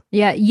world.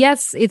 Yeah.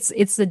 Yes,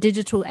 it's the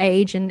digital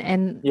age,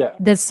 and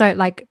there's so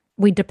like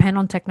we depend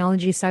on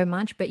technology so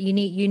much, but you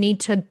need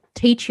to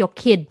teach your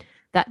kid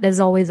that there's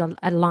always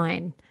a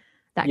line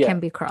that can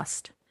be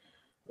crossed.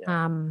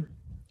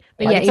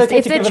 But like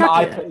if they're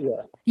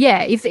chucking,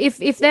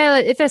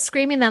 if they're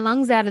screaming their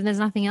lungs out and there's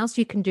nothing else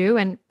you can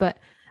do, but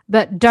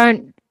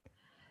don't.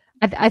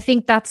 I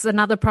think that's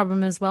another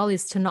problem as well,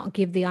 is to not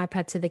give the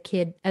iPad to the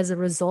kid as a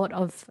resort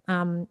of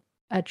a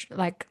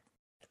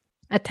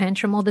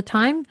tantrum all the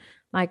time.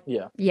 Like you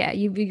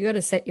got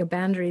to set your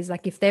boundaries.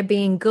 Like if they're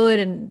being good,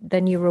 and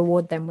then you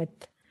reward them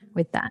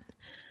with that.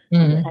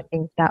 I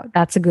think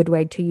that's a good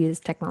way to use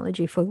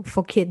technology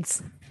for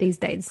kids these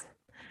days.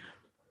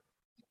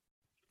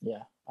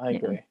 Yeah, I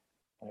agree.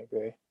 I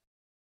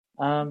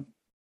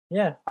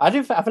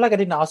feel like I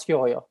didn't ask you,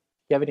 do you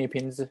have any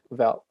opinions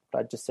about what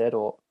I just said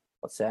or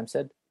what Sam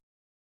said?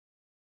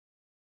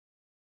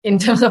 In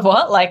terms of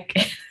what? Like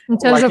in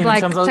terms of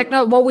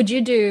what would you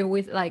do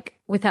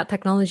without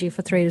technology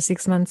for 3 to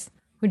 6 months?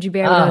 Would you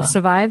be able to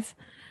survive?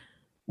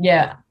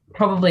 Yeah,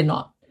 probably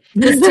not.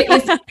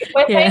 If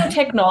we're saying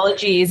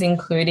technology is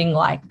including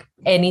like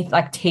any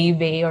like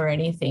TV or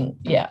anything,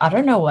 I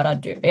don't know what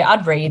I'd do.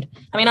 I'd read.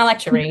 I mean, I like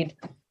to read.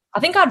 I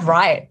think I'd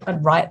write.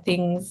 I'd write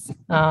things.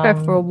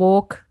 Go for a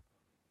walk.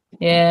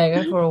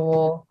 Yeah, go for a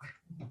walk.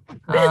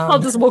 I'll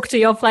just walk to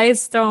your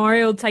place. Don't worry,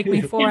 it'll take me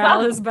 4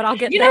 hours, but I'll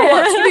get there. You know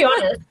what? To be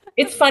honest,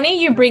 it's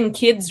funny you bring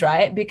kids,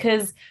 right?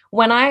 Because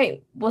when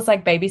I was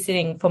like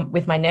babysitting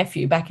with my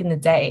nephew back in the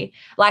day,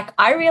 like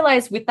I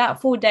realized with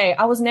that full day,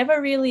 I was never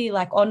really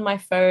like on my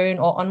phone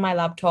or on my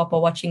laptop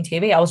or watching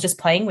TV. I was just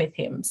playing with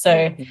him.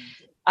 So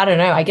I don't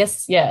know. I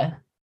guess I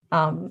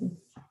don't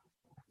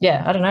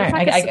know.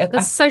 It's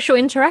like social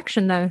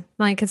interaction though.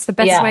 Like it's the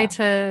best way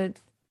to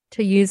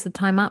use the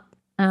time up.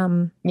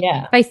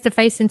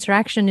 Face-to-face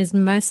interaction is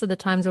most of the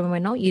times when we're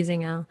not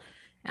using our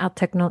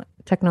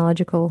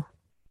technological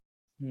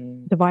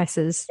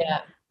devices.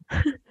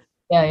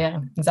 Yeah,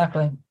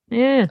 exactly.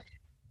 Yeah.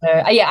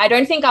 So, I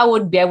don't think I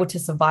would be able to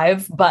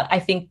survive, but I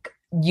think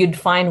you'd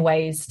find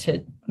ways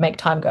to make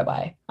time go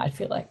by, I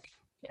feel like.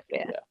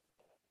 Yeah.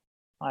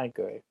 I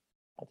agree.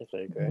 I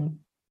definitely agree.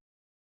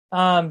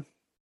 All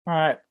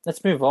right,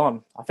 let's move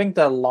on. I think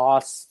the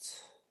last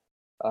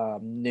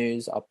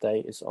news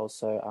update is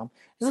also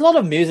there's a lot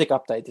of music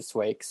update this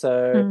week,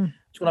 so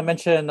just want to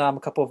mention a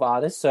couple of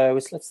artists. So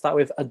let's start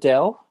with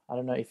Adele. I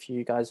don't know if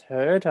you guys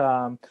heard,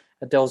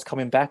 Adele's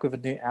coming back with a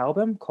new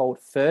album called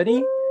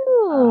 30.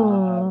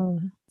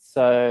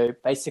 So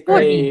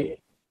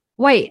basically,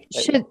 wait,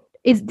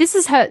 this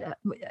is her?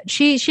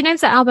 She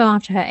names the album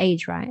after her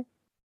age, right?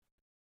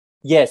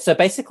 Yeah. So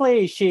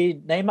basically, she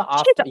named it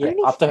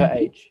after her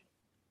age.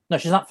 No,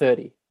 she's not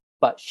 30,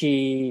 but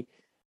she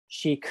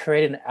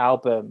created an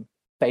album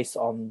based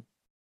on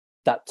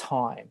that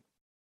time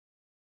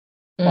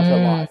of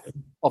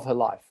her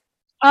life.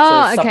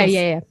 Oh, so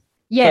okay,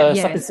 yeah.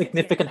 Something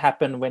significant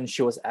happened when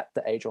she was at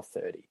the age of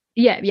 30.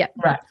 Yeah.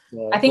 Right.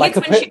 So, I think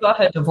it's when she got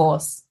her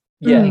divorce.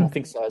 Yeah, I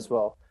think so as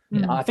well.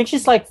 I think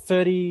she's like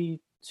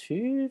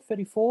 32,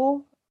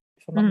 34,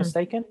 if I'm not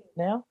mistaken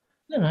now.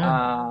 I don't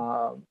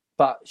know.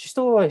 But she's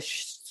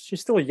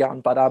still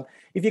young. But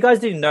if you guys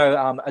didn't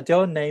know,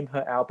 Adele named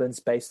her albums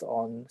based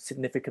on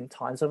significant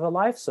times of her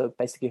life. So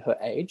basically her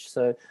age.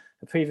 So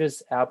the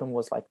previous album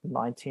was like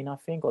 19, I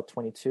think, or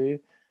 22.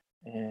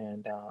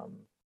 And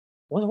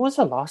what was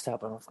her last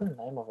album? I forgot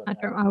the name of it.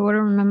 I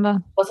wouldn't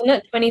remember. Wasn't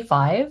it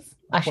 25?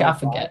 Actually, 25? I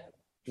forget.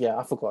 Yeah,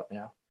 I forgot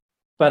now.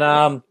 But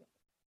I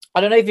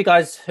don't know if you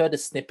guys heard a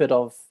snippet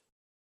of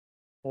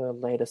her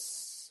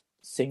latest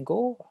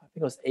single. I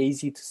think it was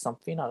Easy to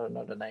Something. I don't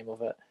know the name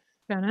of it.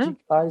 Did you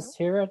guys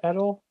hear it at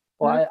all?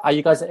 Or are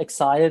you guys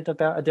excited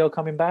about Adele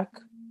coming back?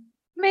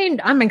 I mean,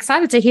 I'm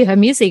excited to hear her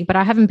music, but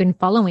I haven't been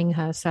following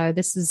her, so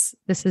this is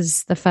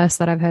the first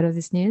that I've heard of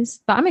this news.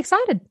 But I'm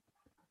excited.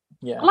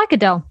 Yeah, I like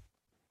Adele.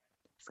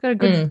 It's got a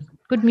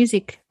good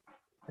music.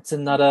 It's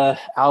another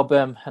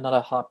album,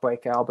 another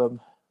heartbreak album.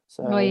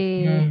 So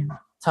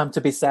Time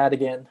to be sad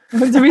again.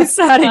 To be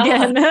sad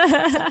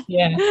again.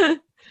 Yeah.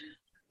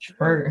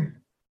 True.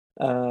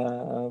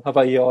 How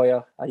about you,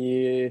 Oya?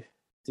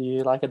 Do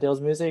you like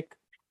Adele's music?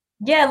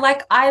 Yeah,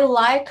 like I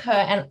like her,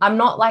 and I'm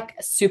not like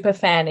a super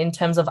fan in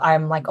terms of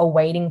I'm like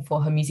awaiting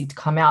for her music to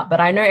come out,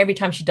 but I know every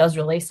time she does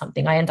release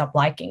something, I end up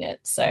liking it.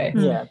 So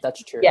Yeah,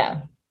 that's true.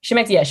 yeah, she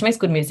makes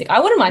good music.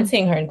 I wouldn't mind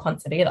seeing her in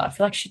concert either. I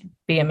feel like she'd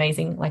be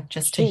amazing, like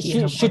just to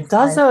hear her She voice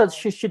does live.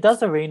 she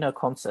does arena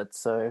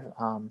concerts, so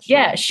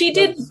Yeah, she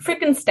did does-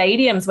 freaking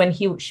stadiums when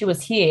she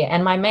was here,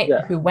 and my mate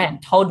Yeah. who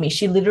went told me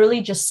she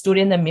literally just stood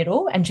in the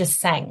middle and just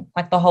sang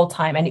like the whole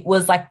time, and it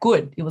was like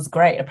good. It was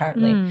great,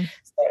 apparently. Mm.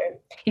 So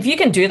if you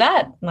can do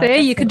that, like, So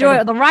that's you can do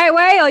it the right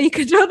way or you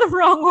can do it the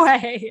wrong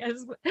way,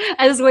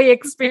 as we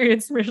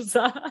experienced,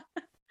 Mirza.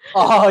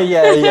 Oh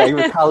yeah,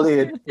 with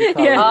Khalid. With Khalid.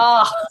 Yeah.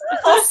 Oh,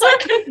 I was so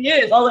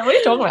confused. I was like, what are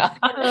you talking about?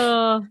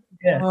 Oh,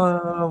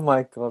 Oh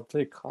my god,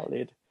 play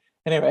Khalid.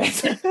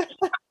 Anyways. poor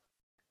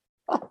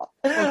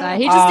guy.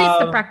 He just needs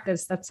to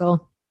practice, that's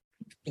all.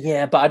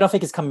 Yeah, but I don't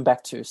think it's coming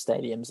back to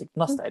stadiums.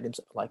 Not stadiums,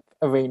 like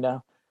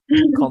arena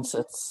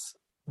concerts.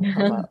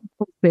 We'll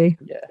see.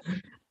 Yeah.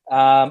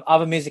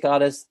 Other music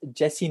artist,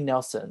 Jessie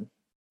Nelson.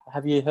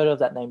 Have you heard of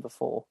that name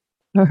before?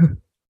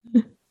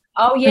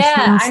 Oh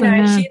yeah, I know.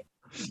 Yeah.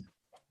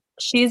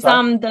 She's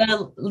Sorry?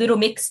 the Little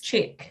Mix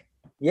chick.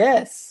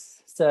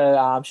 Yes.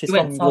 So she's She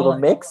went from Little solo.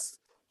 Mix.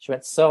 She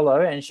went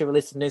solo and she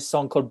released a new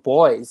song called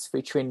Boys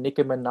featuring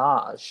Nicki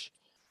Minaj.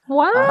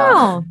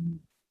 Wow.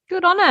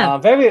 Good on her.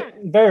 Very,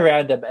 very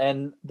random.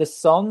 And the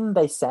song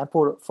they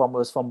sampled it from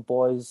was from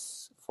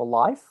Boys for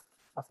Life,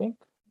 I think,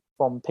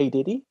 from P.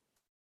 Diddy.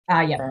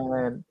 Yeah.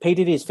 And P.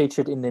 Diddy is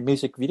featured in the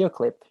music video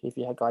clip, if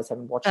you guys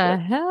haven't watched The it.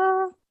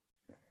 hell?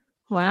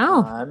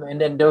 Wow. And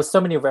then there were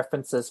so many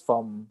references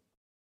from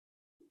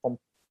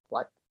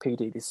like P.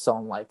 Diddy's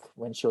song, like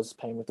when she was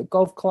playing with the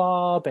golf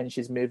club and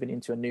she's moving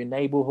into a new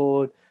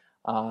neighborhood.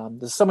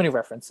 There's so many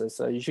references.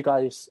 So you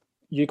guys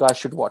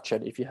should watch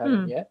it if you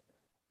haven't yet.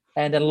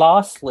 And then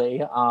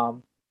lastly,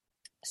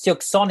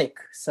 Silk Sonic.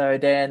 So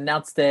they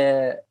announced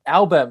their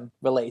album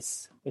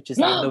release, which is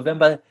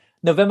November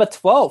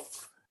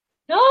 12th.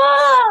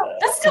 Oh,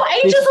 that's still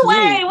ages This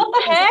away. year. What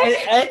the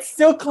heck? It's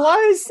still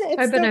close. It's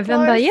October, still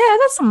November. close. Yeah,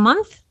 that's a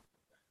month.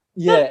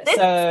 Yeah. That's-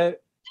 So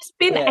It's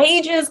been Yeah.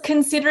 ages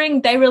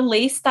considering they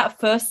released that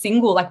first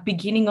single like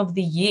beginning of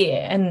the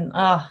year. And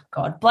oh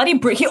god, bloody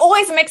Brit. He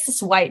always makes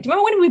us wait. Do you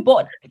remember when we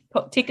bought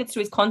tickets to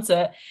his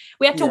concert?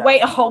 We had to Yeah.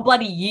 wait a whole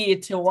bloody year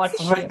to watch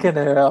him. freaking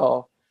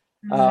hell.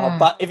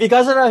 But if you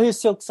guys don't know who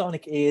Silk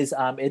Sonic is,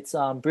 it's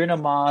Bruno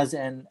Mars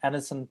and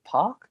Anderson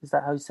 .Paak. Is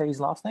that how you say his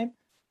last name?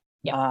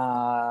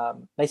 Yeah.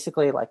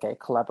 Basically like a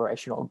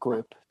collaboration or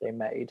group they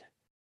made.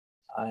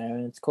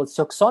 And it's called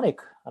Silk Sonic.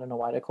 I don't know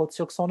why they're called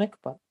Silk Sonic,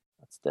 but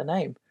that's their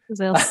name.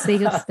 They're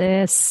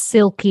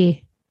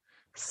silky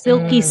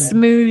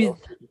smooth.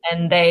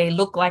 And they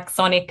look like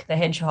Sonic the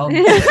Hedgehog.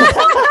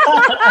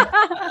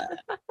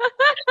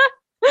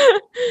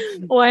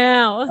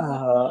 Wow.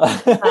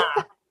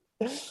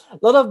 A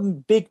lot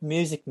of big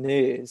music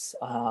news.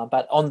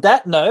 But on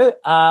that note,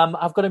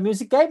 I've got a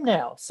music game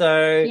now.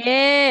 So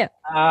Yeah.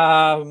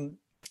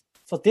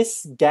 for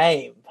this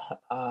game,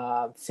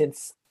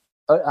 since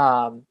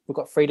we've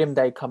got Freedom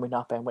Day coming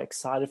up and we're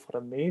excited for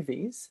the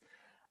movies,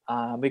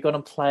 we're going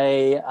to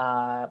play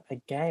a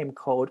game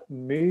called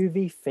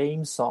Movie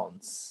Theme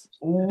Songs.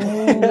 Ooh.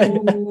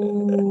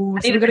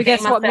 So we're gonna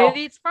guess what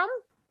movie it's from?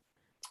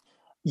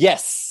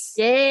 Yes.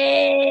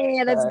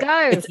 Yeah, let's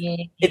go. It's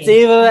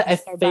either a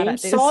So bad theme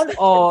at this. song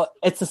or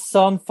it's a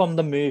song from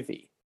the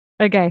movie.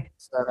 Okay.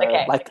 So,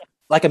 Okay.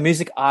 like a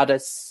music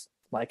artist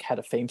like had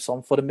a theme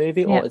song for the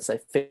movie, Yeah. or it's a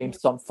theme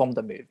song from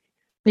the movie.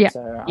 Yeah.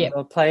 So I'm Yeah.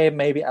 gonna play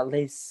maybe at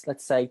least,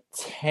 let's say,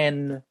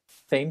 10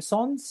 theme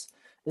songs.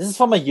 This is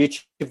from a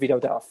YouTube video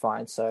that I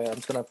find, so I'm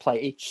just gonna play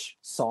each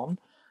song.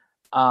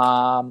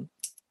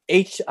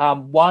 Each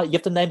one you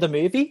have to name the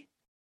movie,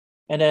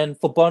 and then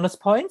for bonus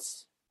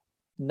points,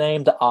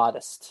 name the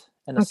artist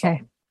and the Okay.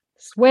 song.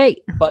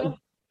 Sweet. But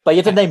you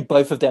have to name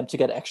both of them to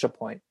get an extra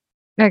point.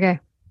 Okay.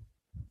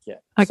 Yeah.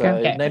 Okay. So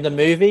Okay. name the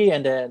movie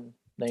and then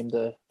name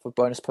for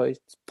bonus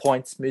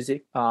points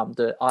music,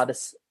 the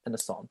artist and the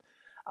song.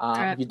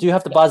 Alright. You do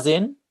have to buzz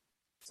in,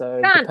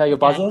 so Can't. prepare your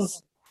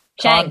buzzers.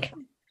 Shank.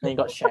 Then you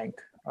got Shank.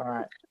 All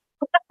right.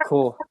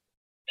 Cool.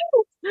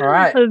 All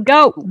right. Let's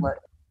go.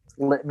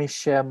 Let me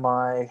share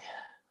my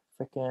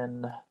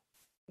freaking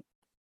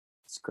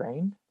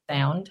screen.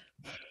 Sound.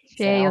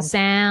 Share your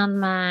sound,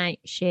 mate.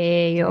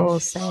 Share your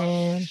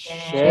sound.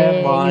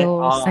 Share my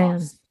your sound.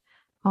 arms.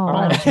 Oh, All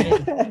I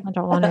right.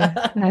 don't want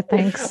to. No,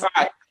 thanks. All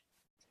right.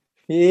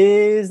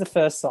 Here's the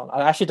first song.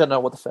 I actually don't know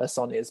what the first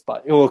song is,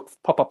 but it will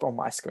pop up on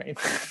my screen.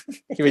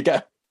 Here we go.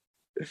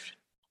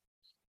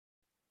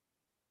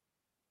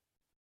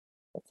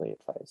 Hopefully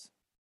it plays.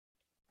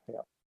 Here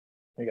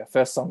we go.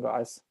 First song,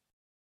 guys.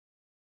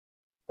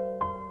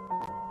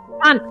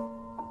 Gun.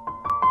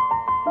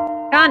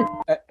 Gun.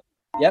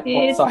 Yep. Oh,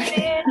 It's sorry.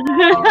 been-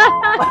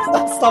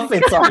 Stop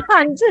it. Sorry.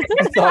 Gun.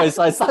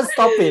 Sorry. Stop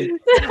stopping.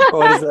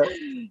 What is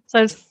it?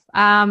 So it's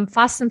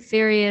Fast and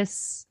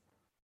Furious.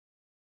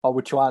 Oh,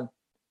 which one?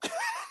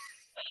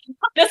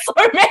 There's so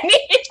many.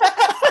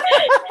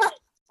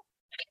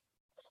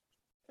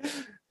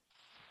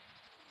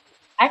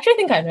 I actually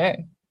think I know.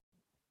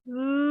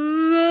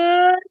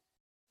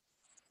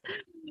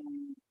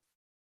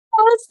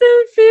 Fast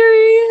and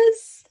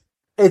Furious.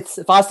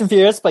 It's Fast and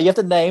Furious, but you have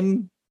to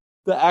name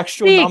the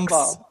actual 6.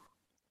 number.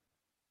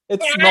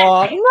 It's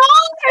not. No!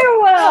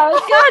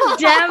 God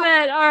damn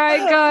it. All right,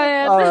 go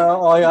ahead.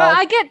 Oh, yeah. But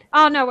I get...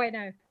 Oh, no, wait,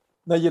 no.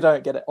 No, you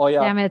don't get it. Oh,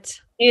 yeah. Damn it.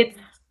 It's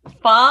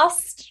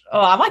Fast. Oh,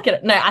 I might get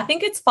it. No, I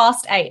think it's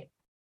Fast 8.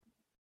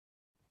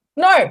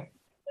 No,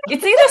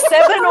 it's either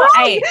 7 or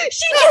 8.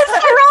 She gets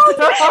it wrong.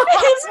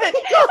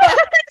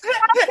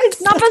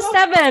 It's number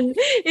 7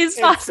 is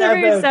Fast and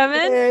Furious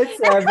 7. It's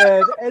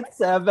 7. It's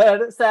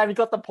 7. Sam, you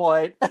got the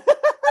point. Can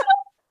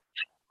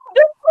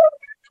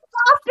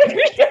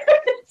you get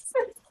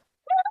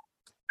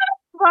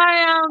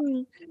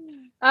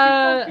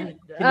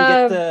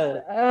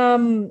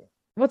the...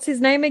 what's his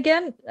name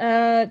again?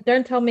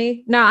 Don't tell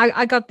me. No,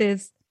 I got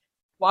this.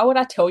 Why would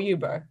I tell you,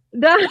 bro?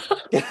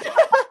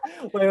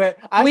 wait.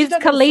 With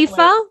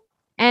Khalifa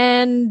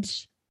and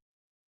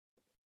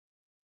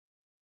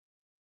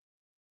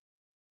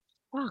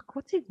fuck,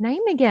 what's his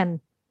name again?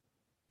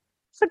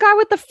 It's the guy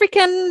with the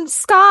freaking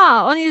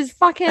scar on his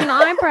fucking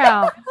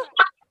eyebrow.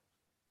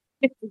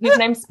 His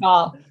name's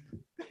Scar.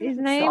 His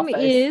name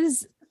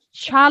is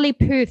Charlie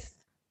Puth.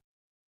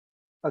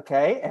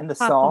 Okay, and the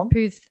Papa song?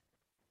 Puth.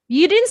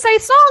 You didn't say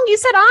song, you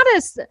said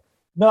artist.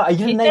 No, you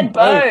didn't name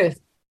both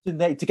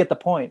to get the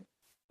point.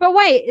 But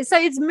wait, so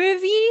it's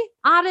movie,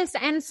 artist,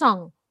 and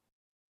song.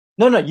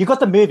 No, you got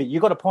the movie. You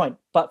got a point.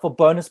 But for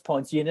bonus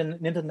points, you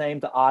need to name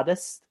the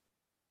artist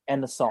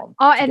and the song.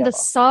 Oh, together. and the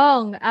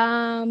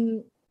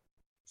song.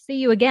 See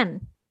You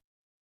Again.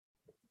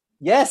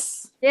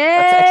 Yes.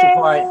 Yeah. That's an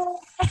extra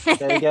point.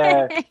 There you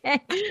go.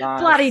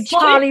 Nice. Bloody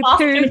Charlie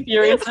Puth.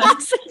 You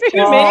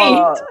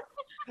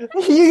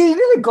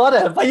really got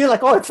it. But you're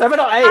like, oh, it's 7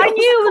 or 8. I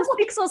knew it was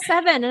 6 or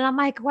 7. And I'm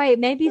like, wait,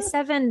 maybe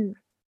 7.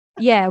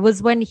 Yeah, it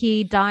was when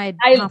he died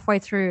halfway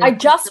through. I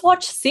just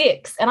watched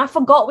 6 and I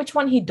forgot which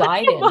one he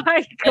died in. Oh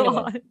my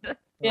God. Anyway.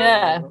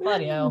 Yeah,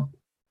 bloody hell.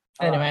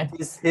 Anyway.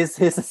 Here's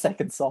the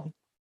second song.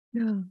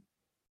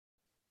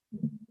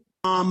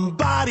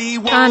 Somebody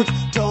once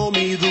told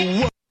me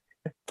the word.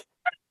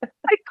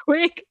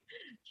 Quick.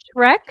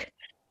 Shrek.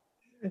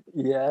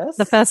 Yes.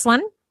 The first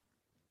one.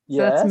 Yes.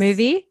 So that's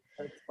movie.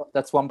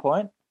 That's 1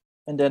 point.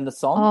 And then the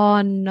song.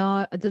 Oh,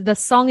 no. The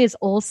song is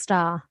All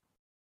Star.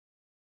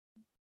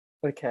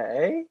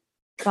 Okay.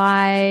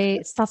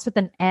 Starts with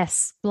an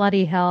S.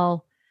 Bloody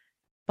hell.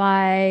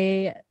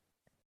 I'm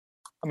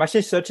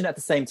actually searching at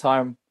the same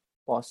time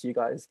whilst you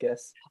guys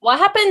guess. What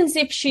happens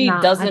if she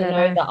doesn't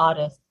know the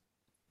artist?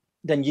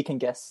 Then you can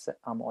guess,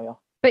 Oya.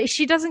 But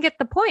she doesn't get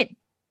the point,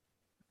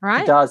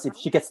 right? She does if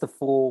she gets the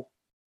full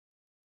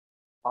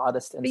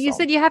artist and But you song.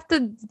 said you have to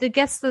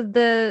guess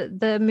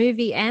the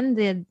movie and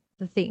the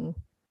thing.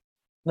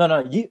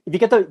 No. If you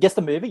guess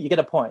the movie, you get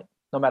a point,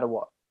 no matter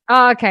what.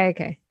 Oh,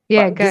 okay.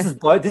 Yeah, but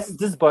go. This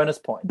is bonus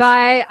point.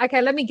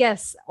 Okay, let me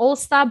guess. All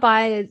Star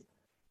by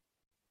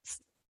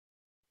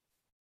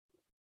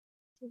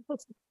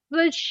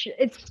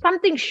it's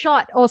something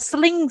shot or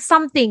sling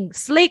something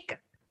slick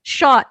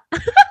shot.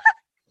 I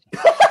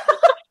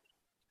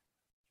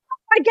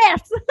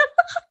guess.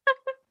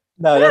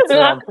 No, that's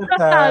wrong.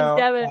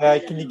 Damn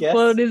it. Can you guess?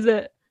 What is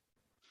it?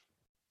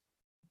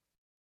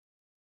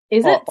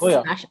 Is it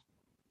yeah. Smash?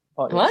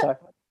 Oh, yeah, What? sorry.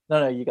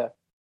 No, you go.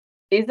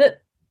 Is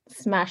it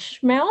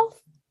Smash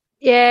Mouth?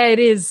 Yeah, it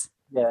is.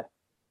 Yeah.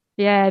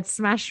 Yeah, it's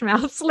Smash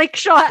Mouth. Slick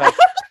shot.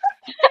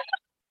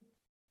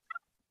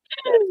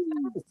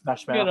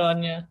 Smash Good Mouth.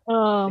 on you.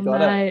 Oh, You got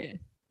mate.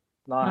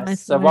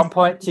 Nice. So 1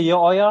 point to you,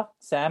 Oya.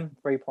 Sam,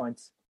 3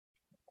 points.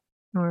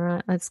 All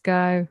right, let's go.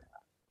 Okay,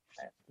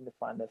 let me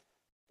find the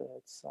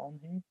third song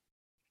here.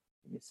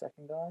 Give me a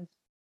second, guys.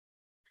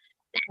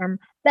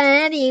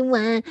 Somebody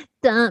once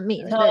told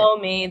me.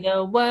 Told me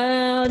the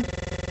world.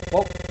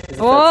 Well, here's the third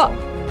Oh. song.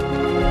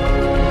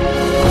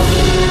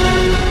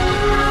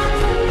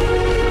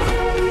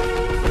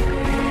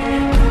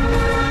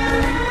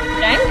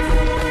 James?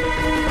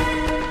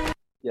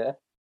 Yeah.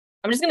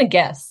 I'm just going to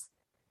guess.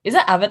 Is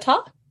it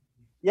Avatar?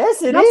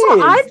 Yes, it That's is. what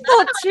I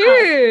thought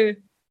too.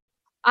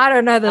 I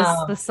don't know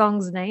Oh. the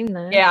song's name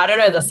though. Yeah, I don't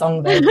know the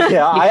song though.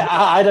 Yeah,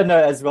 I don't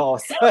know as well.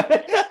 So,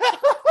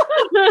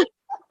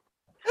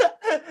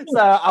 so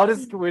I'll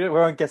just we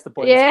won't guess the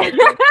point. Yeah.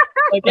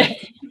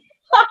 Okay.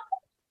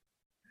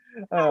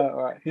 All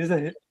right. Here's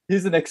the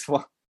next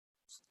one.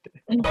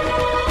 That's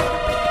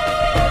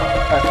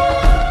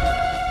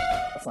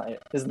not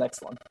it. Here's the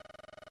next one.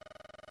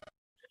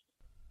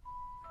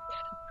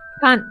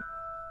 Can't.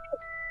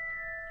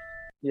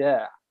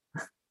 Yeah.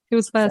 Who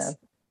was first? Sam.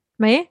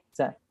 Me?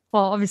 Sam.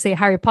 Well, obviously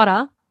Harry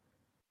Potter.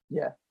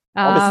 Yeah.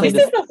 Um,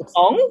 Obviously Is this a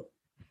song?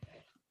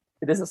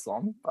 It is a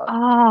song. But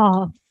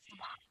oh,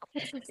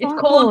 It's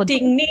called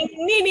Ding Ding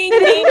Ding Ding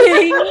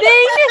Ding.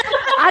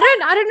 I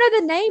don't know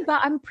the name,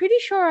 but I'm pretty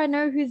sure I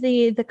know who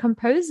the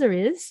composer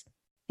is.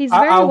 He's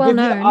very well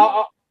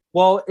known.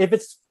 Well, if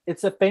it's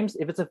a theme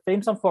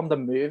song from the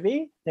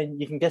movie, then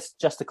you can guess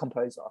just the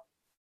composer.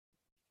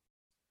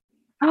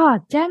 Oh,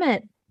 damn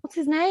it. What's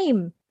his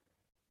name?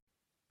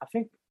 I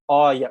think.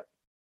 Oh, yeah.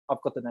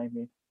 I've got the name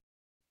here.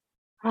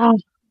 Oh,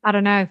 I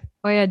don't know.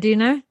 Oh, yeah. Do you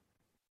know?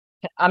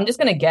 I'm just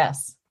going to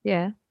guess.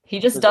 Yeah. He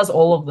just does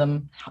all of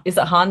them. Is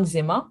it Hans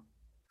Zimmer?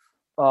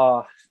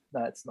 Oh,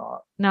 no, it's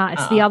not. No,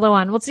 it's the other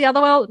one. What's the other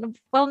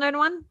well-known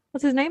one?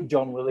 What's his name?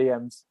 John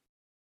Williams.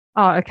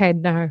 Oh, okay.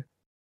 No.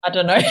 I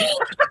don't know.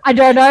 I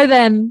don't know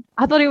then.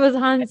 I thought it was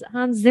Hans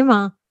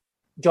Zimmer.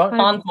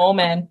 Hans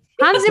Moorman.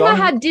 Hans Zimmer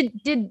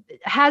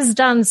has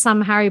done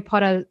some Harry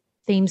Potter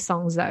theme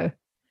songs though,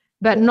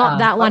 but not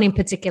that one in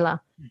particular.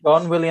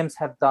 John Williams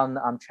have done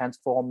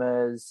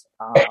Transformers.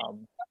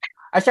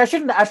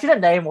 Actually, I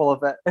shouldn't name all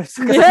of it.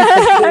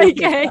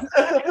 Okay.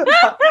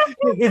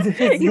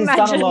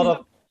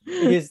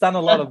 He's done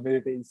a lot of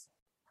movies.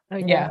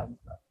 Okay. Yeah.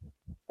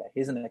 Okay,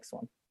 here's the next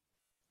one.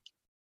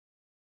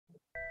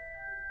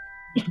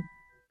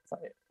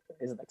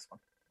 Here's the next one.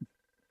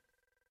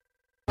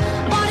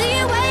 What are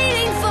you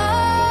waiting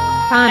for?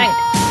 Can't.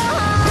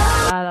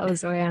 That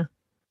was yeah.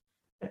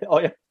 Oh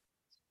yeah.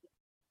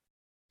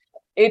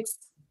 It's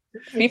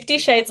 50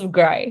 Shades of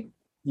Grey.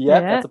 Yeah,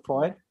 that's a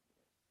point.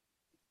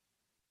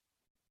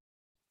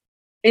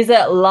 Is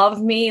it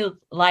Love Me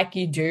Like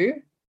You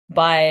Do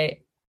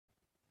by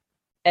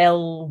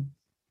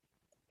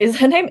Is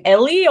her name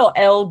Ellie or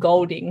Elle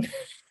Goulding?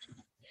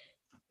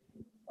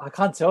 I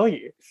can't tell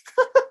you.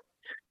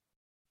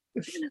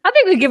 I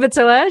think we give it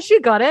to her. She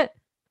got it.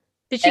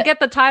 Did she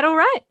get the title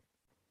right?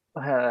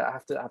 I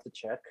have to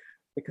check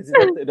because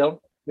they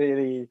don't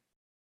really.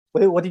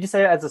 What did you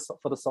say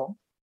for the song?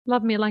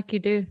 Love Me Like You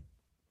Do.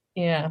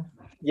 Yeah.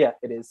 Yeah,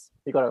 it is.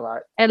 You got it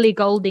right. Ellie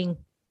Goulding.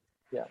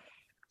 Yeah.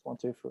 1,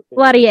 2, 3.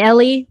 Bloody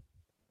Ellie.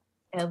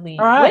 Ellie.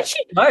 Right. Where'd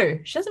she go?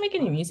 She doesn't make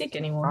any music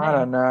anymore. I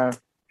don't know.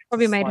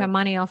 Probably made her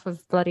money off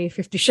of bloody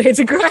 50 Shades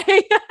of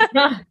Grey.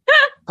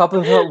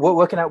 Probably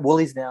working at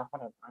Woolies now. I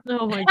don't know.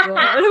 Oh my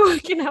god,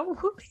 working at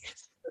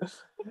Woolies.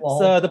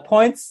 So the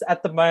points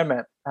at the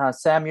moment,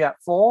 Sam, you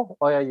at 4,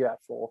 or are you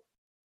at 4?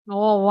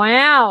 Oh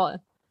wow.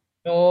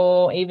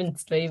 Oh, even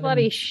Steven.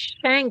 Bloody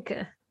Shank.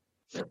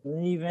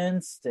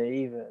 Even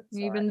Steven.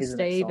 Even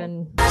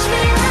Steven.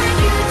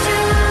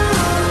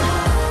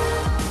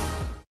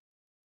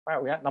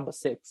 Right, we're at number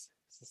 6.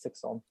 It's the 6th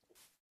song.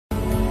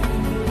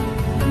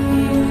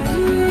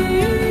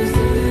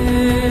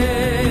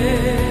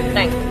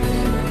 Thanks.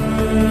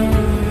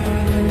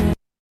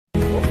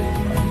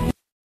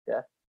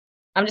 Yeah.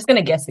 I'm just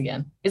gonna guess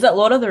again. Is it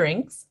Lord of the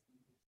Rings?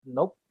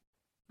 Nope.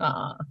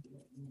 Sam,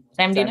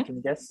 do you know? Can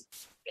you guess?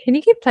 Can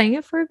you keep playing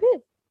it for a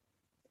bit?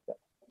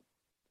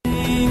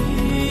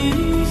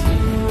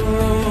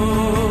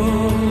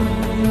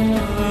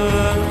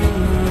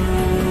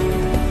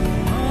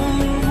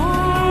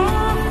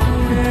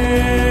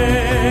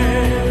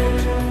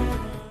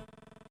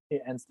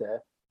 It ends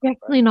there.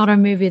 Definitely not a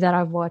movie that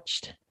I've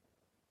watched.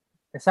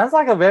 It sounds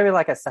like a very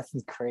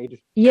Assassin's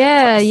Creed.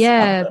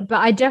 Yeah, but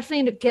I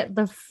definitely get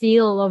the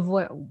feel of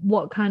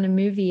what kind of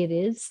movie it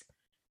is.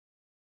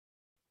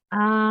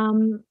 I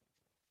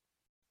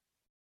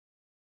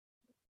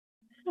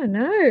don't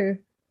know.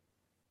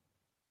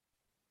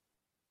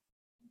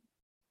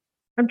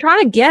 I'm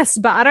trying to guess,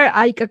 but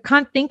I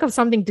can't think of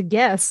something to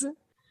guess.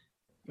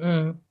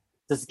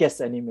 Just guess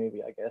any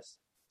movie, I guess.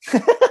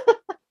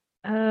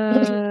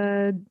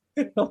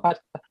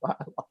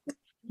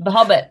 The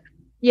Hobbit.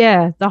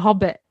 Yeah, The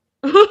Hobbit.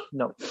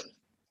 No.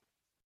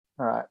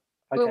 All right.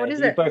 Okay. What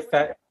is you it?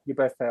 You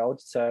both failed.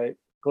 So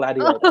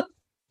Gladiator. What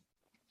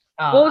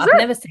was I've it?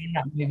 never seen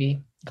that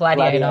movie.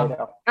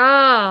 Gladiator.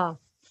 Ah,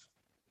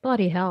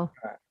 bloody hell.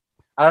 Right.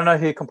 I don't know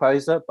who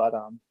composed it, but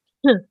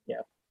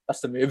yeah,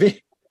 that's the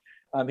movie.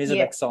 Here's the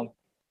next song.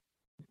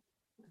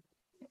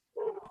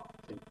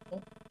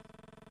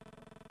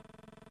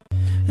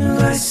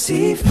 I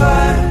see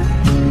fire.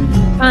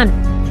 Fun.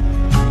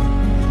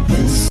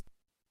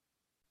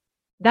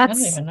 I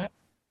don't even know.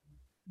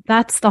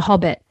 That's The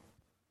Hobbit.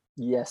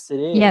 Yes, it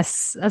is.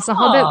 Yes, that's The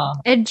Hobbit.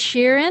 Ed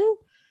Sheeran.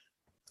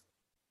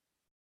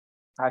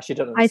 I actually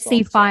don't know. I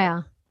See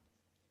Fire.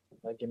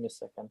 Give me a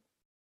second.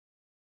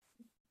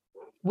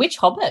 Which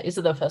Hobbit? Is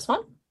it the first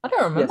one? I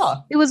don't remember. Yes.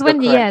 It was when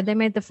they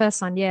made the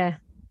first one. Yeah.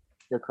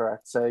 You're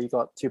correct. So you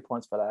got 2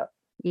 points for that.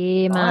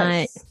 Yeah,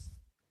 mate.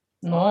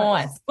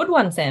 Nice. Good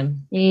one,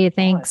 Sam. Yeah,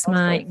 thanks,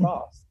 Nice. mate.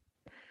 All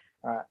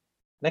right.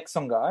 Next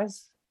song,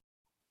 guys.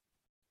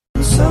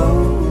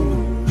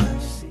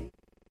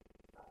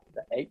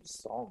 The 8th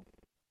song.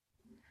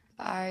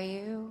 Are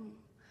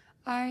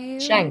you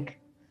Shank.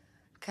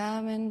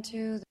 coming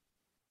to the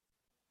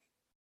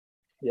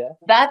Yeah.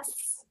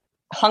 That's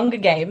Hunger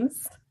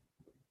Games.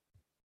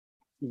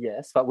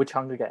 Yes, but which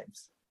Hunger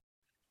Games?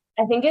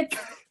 I think it's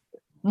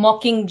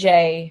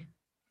Mockingjay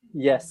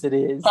Yes, it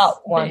is. Part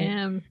 1.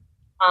 Damn.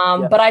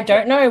 Yeah. But I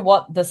don't know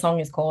what the song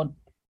is called.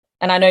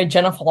 And I know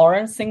Jennifer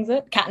Lawrence sings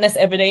it. Katniss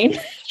Everdeen.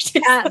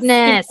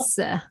 Katniss.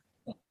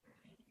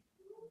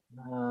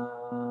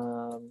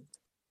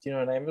 Do you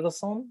know the name of the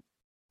song?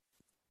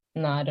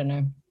 No, I don't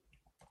know.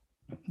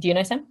 Do you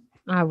know, Sam?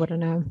 I wouldn't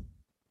know.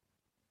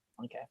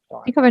 Okay.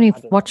 I think I've only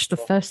watched the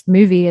first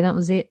movie and that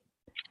was it.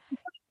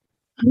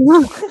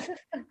 Good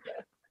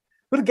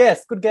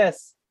guess. Good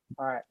guess.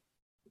 All right.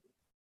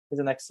 Here's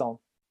the next song.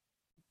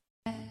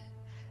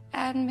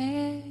 At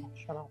midnight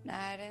Shut up.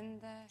 in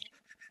the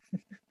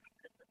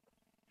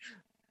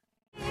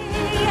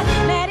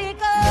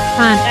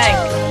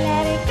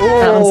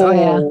That was, oh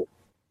yeah.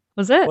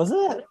 Was it? Was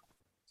it?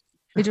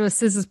 Did you do a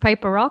scissors,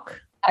 paper,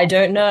 rock? I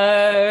don't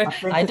know.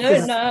 think I it's don't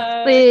this-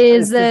 know.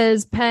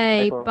 Scissors,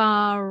 paper,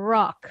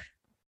 rock.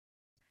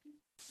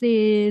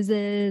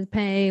 Scissors,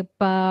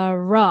 paper,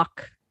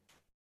 rock.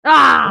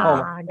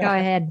 Ah, Oh. go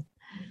ahead.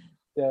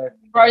 Yeah.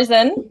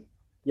 Frozen.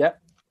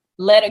 Yep.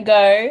 Let It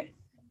Go.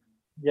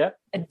 Yep.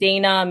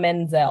 Adina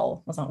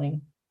Menzel or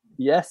something.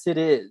 Yes, it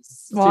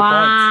is. 2 points.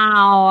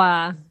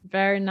 Wow.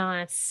 Very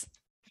nice.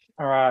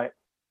 All right.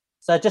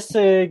 So just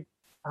to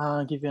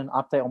give you an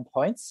update on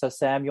points. So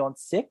Sam, you're on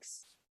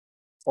 6.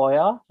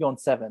 Oya, you're on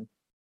 7.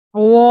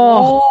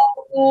 Whoa.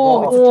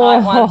 Oh, it's a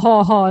tight one.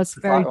 Oh, it's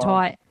very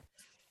tight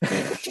one.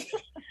 tight.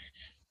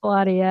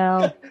 Bloody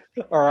hell.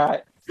 All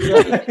right.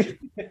 Fucking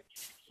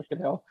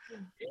hell.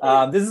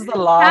 This is the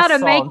last How to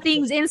song. make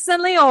things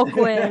instantly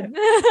awkward.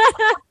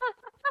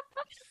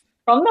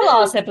 From the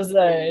last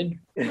episode.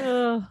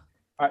 Ugh.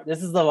 All right,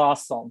 this is the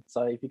last song.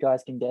 So if you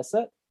guys can guess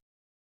it,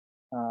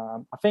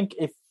 I think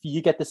if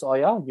you get this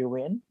Oya, you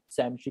win.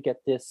 Sam, if you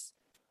get this,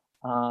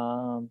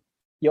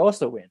 you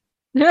also win.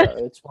 So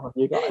it's one of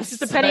you guys. Just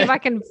depending if I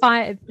can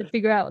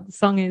figure out what the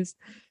song is.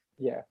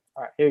 Yeah.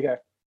 All right, here we go.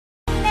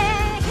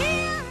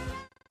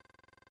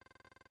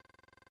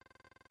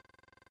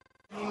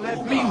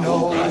 Let me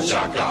know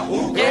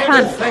Can't.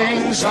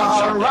 everything's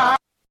alright.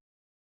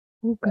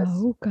 Ooka,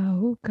 ooka,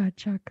 ooka,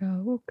 chaka,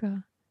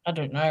 ooka. I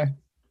don't know.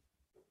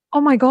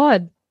 Oh my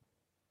god.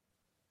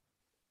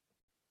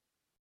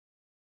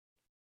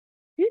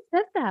 Who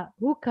said that?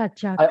 Ooka,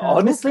 chaka. I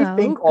honestly ooka,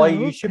 think, ooka,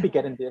 you ooka. should be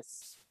getting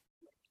this.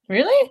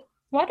 Really?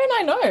 Why don't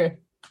I know?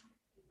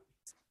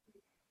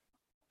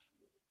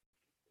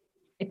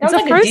 It Is sounds it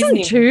like a Frozen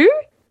Disney. 2?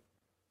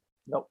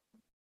 Nope.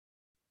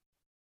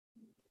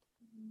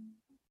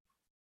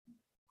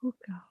 Ooka,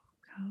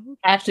 ooka, ooka.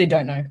 I actually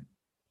don't know.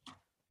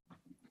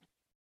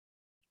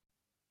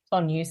 It's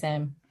on you,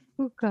 Sam.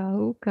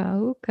 Ooka,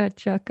 ooka, ooka,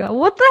 chaka.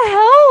 What the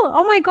hell?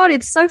 Oh my god,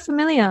 it's so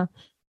familiar.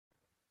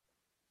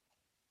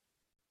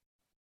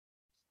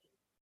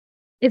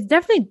 It's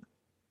definitely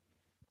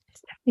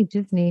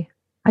Disney.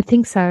 I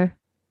think so.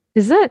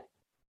 Is it?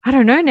 I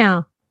don't know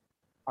now.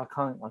 I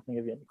can't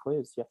give you any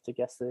clues. You have to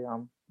guess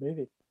the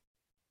movie.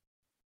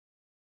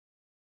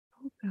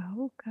 Ooka,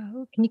 ooka,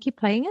 ooka. Can you keep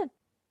playing it?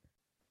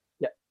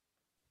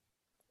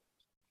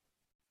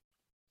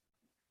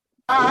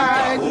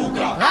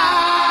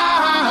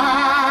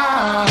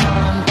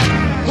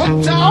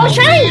 Oh,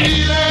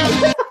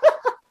 Shane!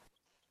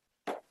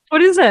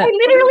 What is I it?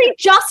 literally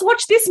just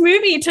watched this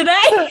movie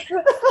today.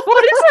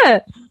 What is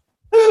it?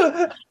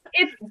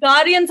 It's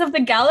Guardians of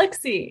the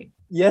Galaxy.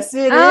 Yes,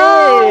 it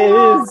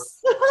Oh.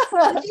 is.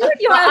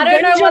 Your I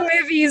don't know adventure what-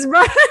 movies,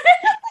 bro.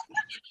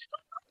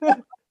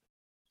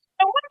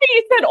 No wonder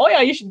you said, "Oh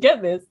yeah, you should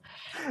get this."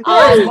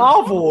 Yeah, it's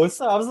Marvel.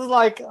 So I was just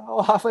like,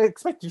 I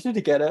expect you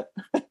to get it.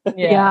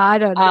 Yeah, I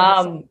don't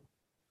know.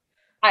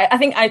 I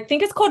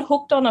think it's called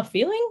Hooked on a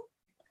Feeling.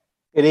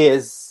 It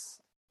is.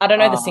 I don't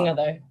know the Ah. singer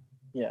though.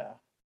 Yeah.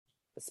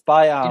 It's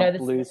by you know the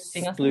Blue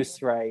singer?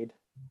 Strayed.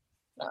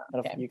 Oh, I don't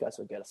okay. think you guys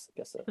will guess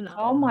it. No.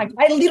 Oh my!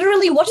 I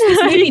literally watched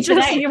this movie You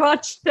just today.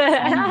 watched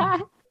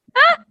it.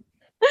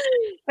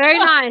 Very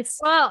nice.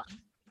 Well,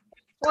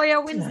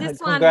 Oya wins this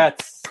one.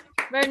 Congrats.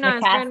 Very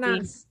nice. Very McCarthy.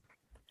 nice.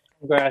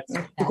 Congrats.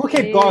 We could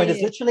keep going.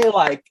 There's literally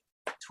like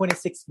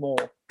 26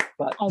 more.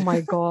 But Oh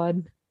my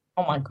god.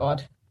 Oh my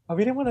god! I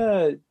really want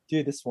to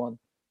do this one.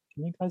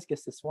 Can you guys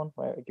guess this one?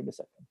 Wait, give me a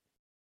second.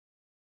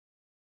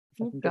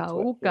 If I can get Ooka, to it.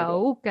 Here we ooka,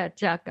 go. ooka,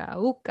 chaka,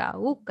 ooka,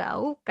 ooka,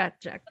 ooka,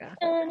 chaka.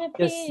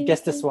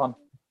 Guess this one.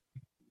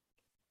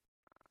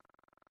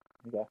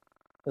 Here we go.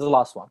 This is the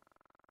last one.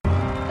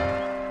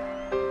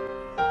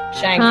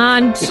 Shank.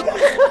 Can't.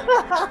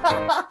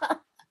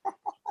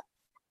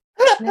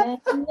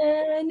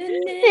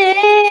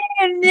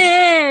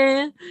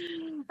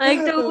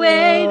 Like the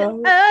way the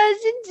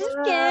ocean just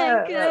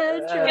can't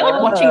control. I feel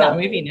like watching that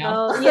movie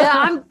now. Yeah,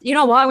 I'm. You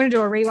know what? I'm gonna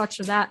do a rewatch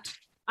of that.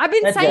 I've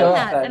been Let's saying go.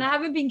 that, Okay. and I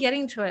haven't been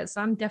getting to it,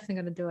 so I'm definitely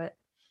gonna do it.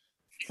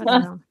 I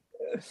don't know.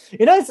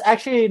 You know, it's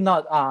actually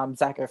not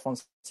Zac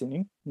Efron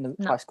singing in the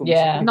No. High School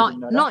Yeah. Musical. Not Did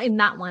you know that? not in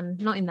that one.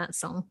 Not in that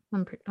song.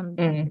 I'm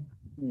Mm.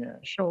 Yeah.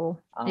 sure.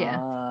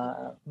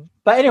 Yeah.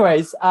 But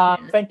anyways,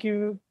 thank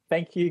you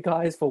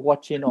guys for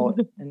watching or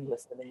and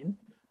listening.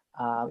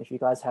 If you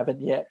guys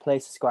haven't yet,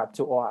 please subscribe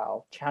to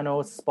our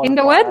channel, Spotify. In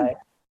the word?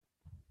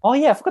 Oh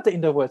yeah, I forgot the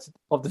in the words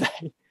of the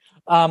day.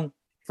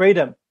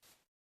 Freedom.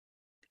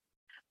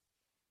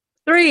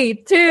 3,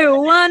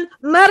 2, 1.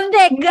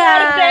 Merdeka!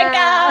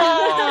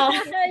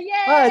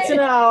 Oh, it's in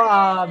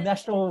our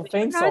national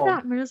theme know song.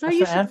 that, Marissa. National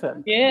You should-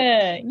 anthem.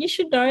 Yeah, you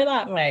should know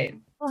that, mate.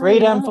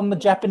 Freedom from the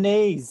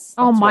Japanese.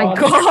 Oh That's my right.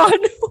 god.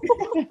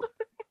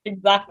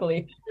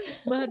 Exactly.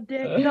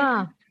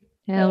 Merdeka.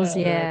 Hells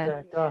yeah.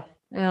 Merdeka.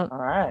 Yeah. All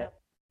right.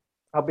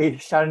 I'll be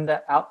shouting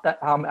out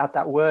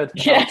that word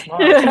Yeah.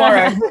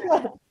 tomorrow.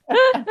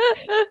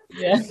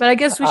 Yeah. But I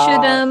guess we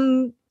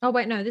should oh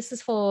wait, no, this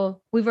is for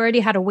we've already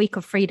had a week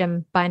of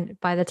freedom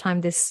by the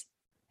time this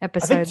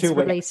episode's 2 weeks.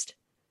 released.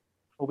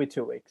 It'll be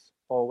 2 weeks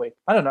or a week.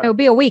 I don't know. It'll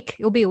be a week.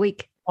 It'll be a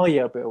week. Oh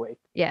yeah, it'll be a week.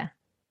 Yeah.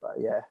 But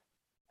yeah.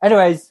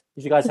 Anyways,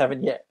 if you guys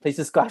haven't yet, please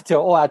subscribe to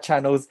all our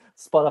channels: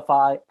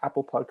 Spotify,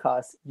 Apple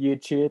Podcasts,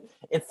 YouTube,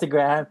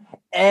 Instagram,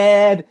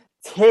 and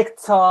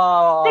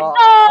TikTok.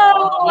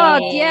 Oh,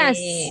 yes.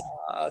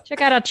 Check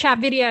out our chat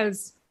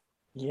videos.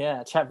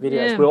 Yeah, chat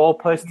videos. Yeah. We're all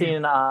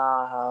posting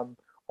all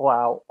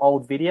our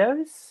old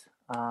videos,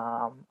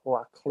 all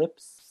our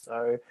clips.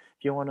 So if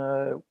you want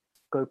to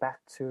go back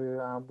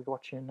to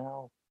watching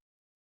our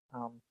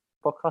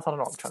podcast, I don't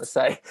know what I'm trying to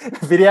say.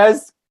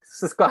 Videos,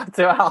 subscribe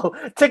to our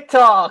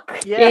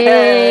TikTok.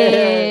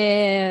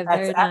 Yeah.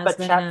 That's Very at nice. the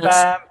Very Chat nice.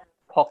 Fam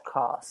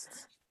Podcast.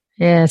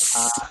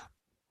 Yes.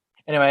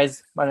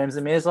 Anyways, my name's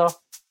Amirza.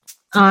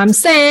 I'm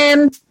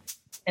Sam.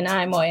 And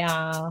I'm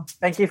Moya.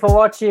 Thank you for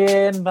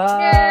watching. Bye.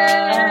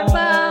 Yeah,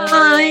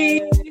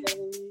 bye.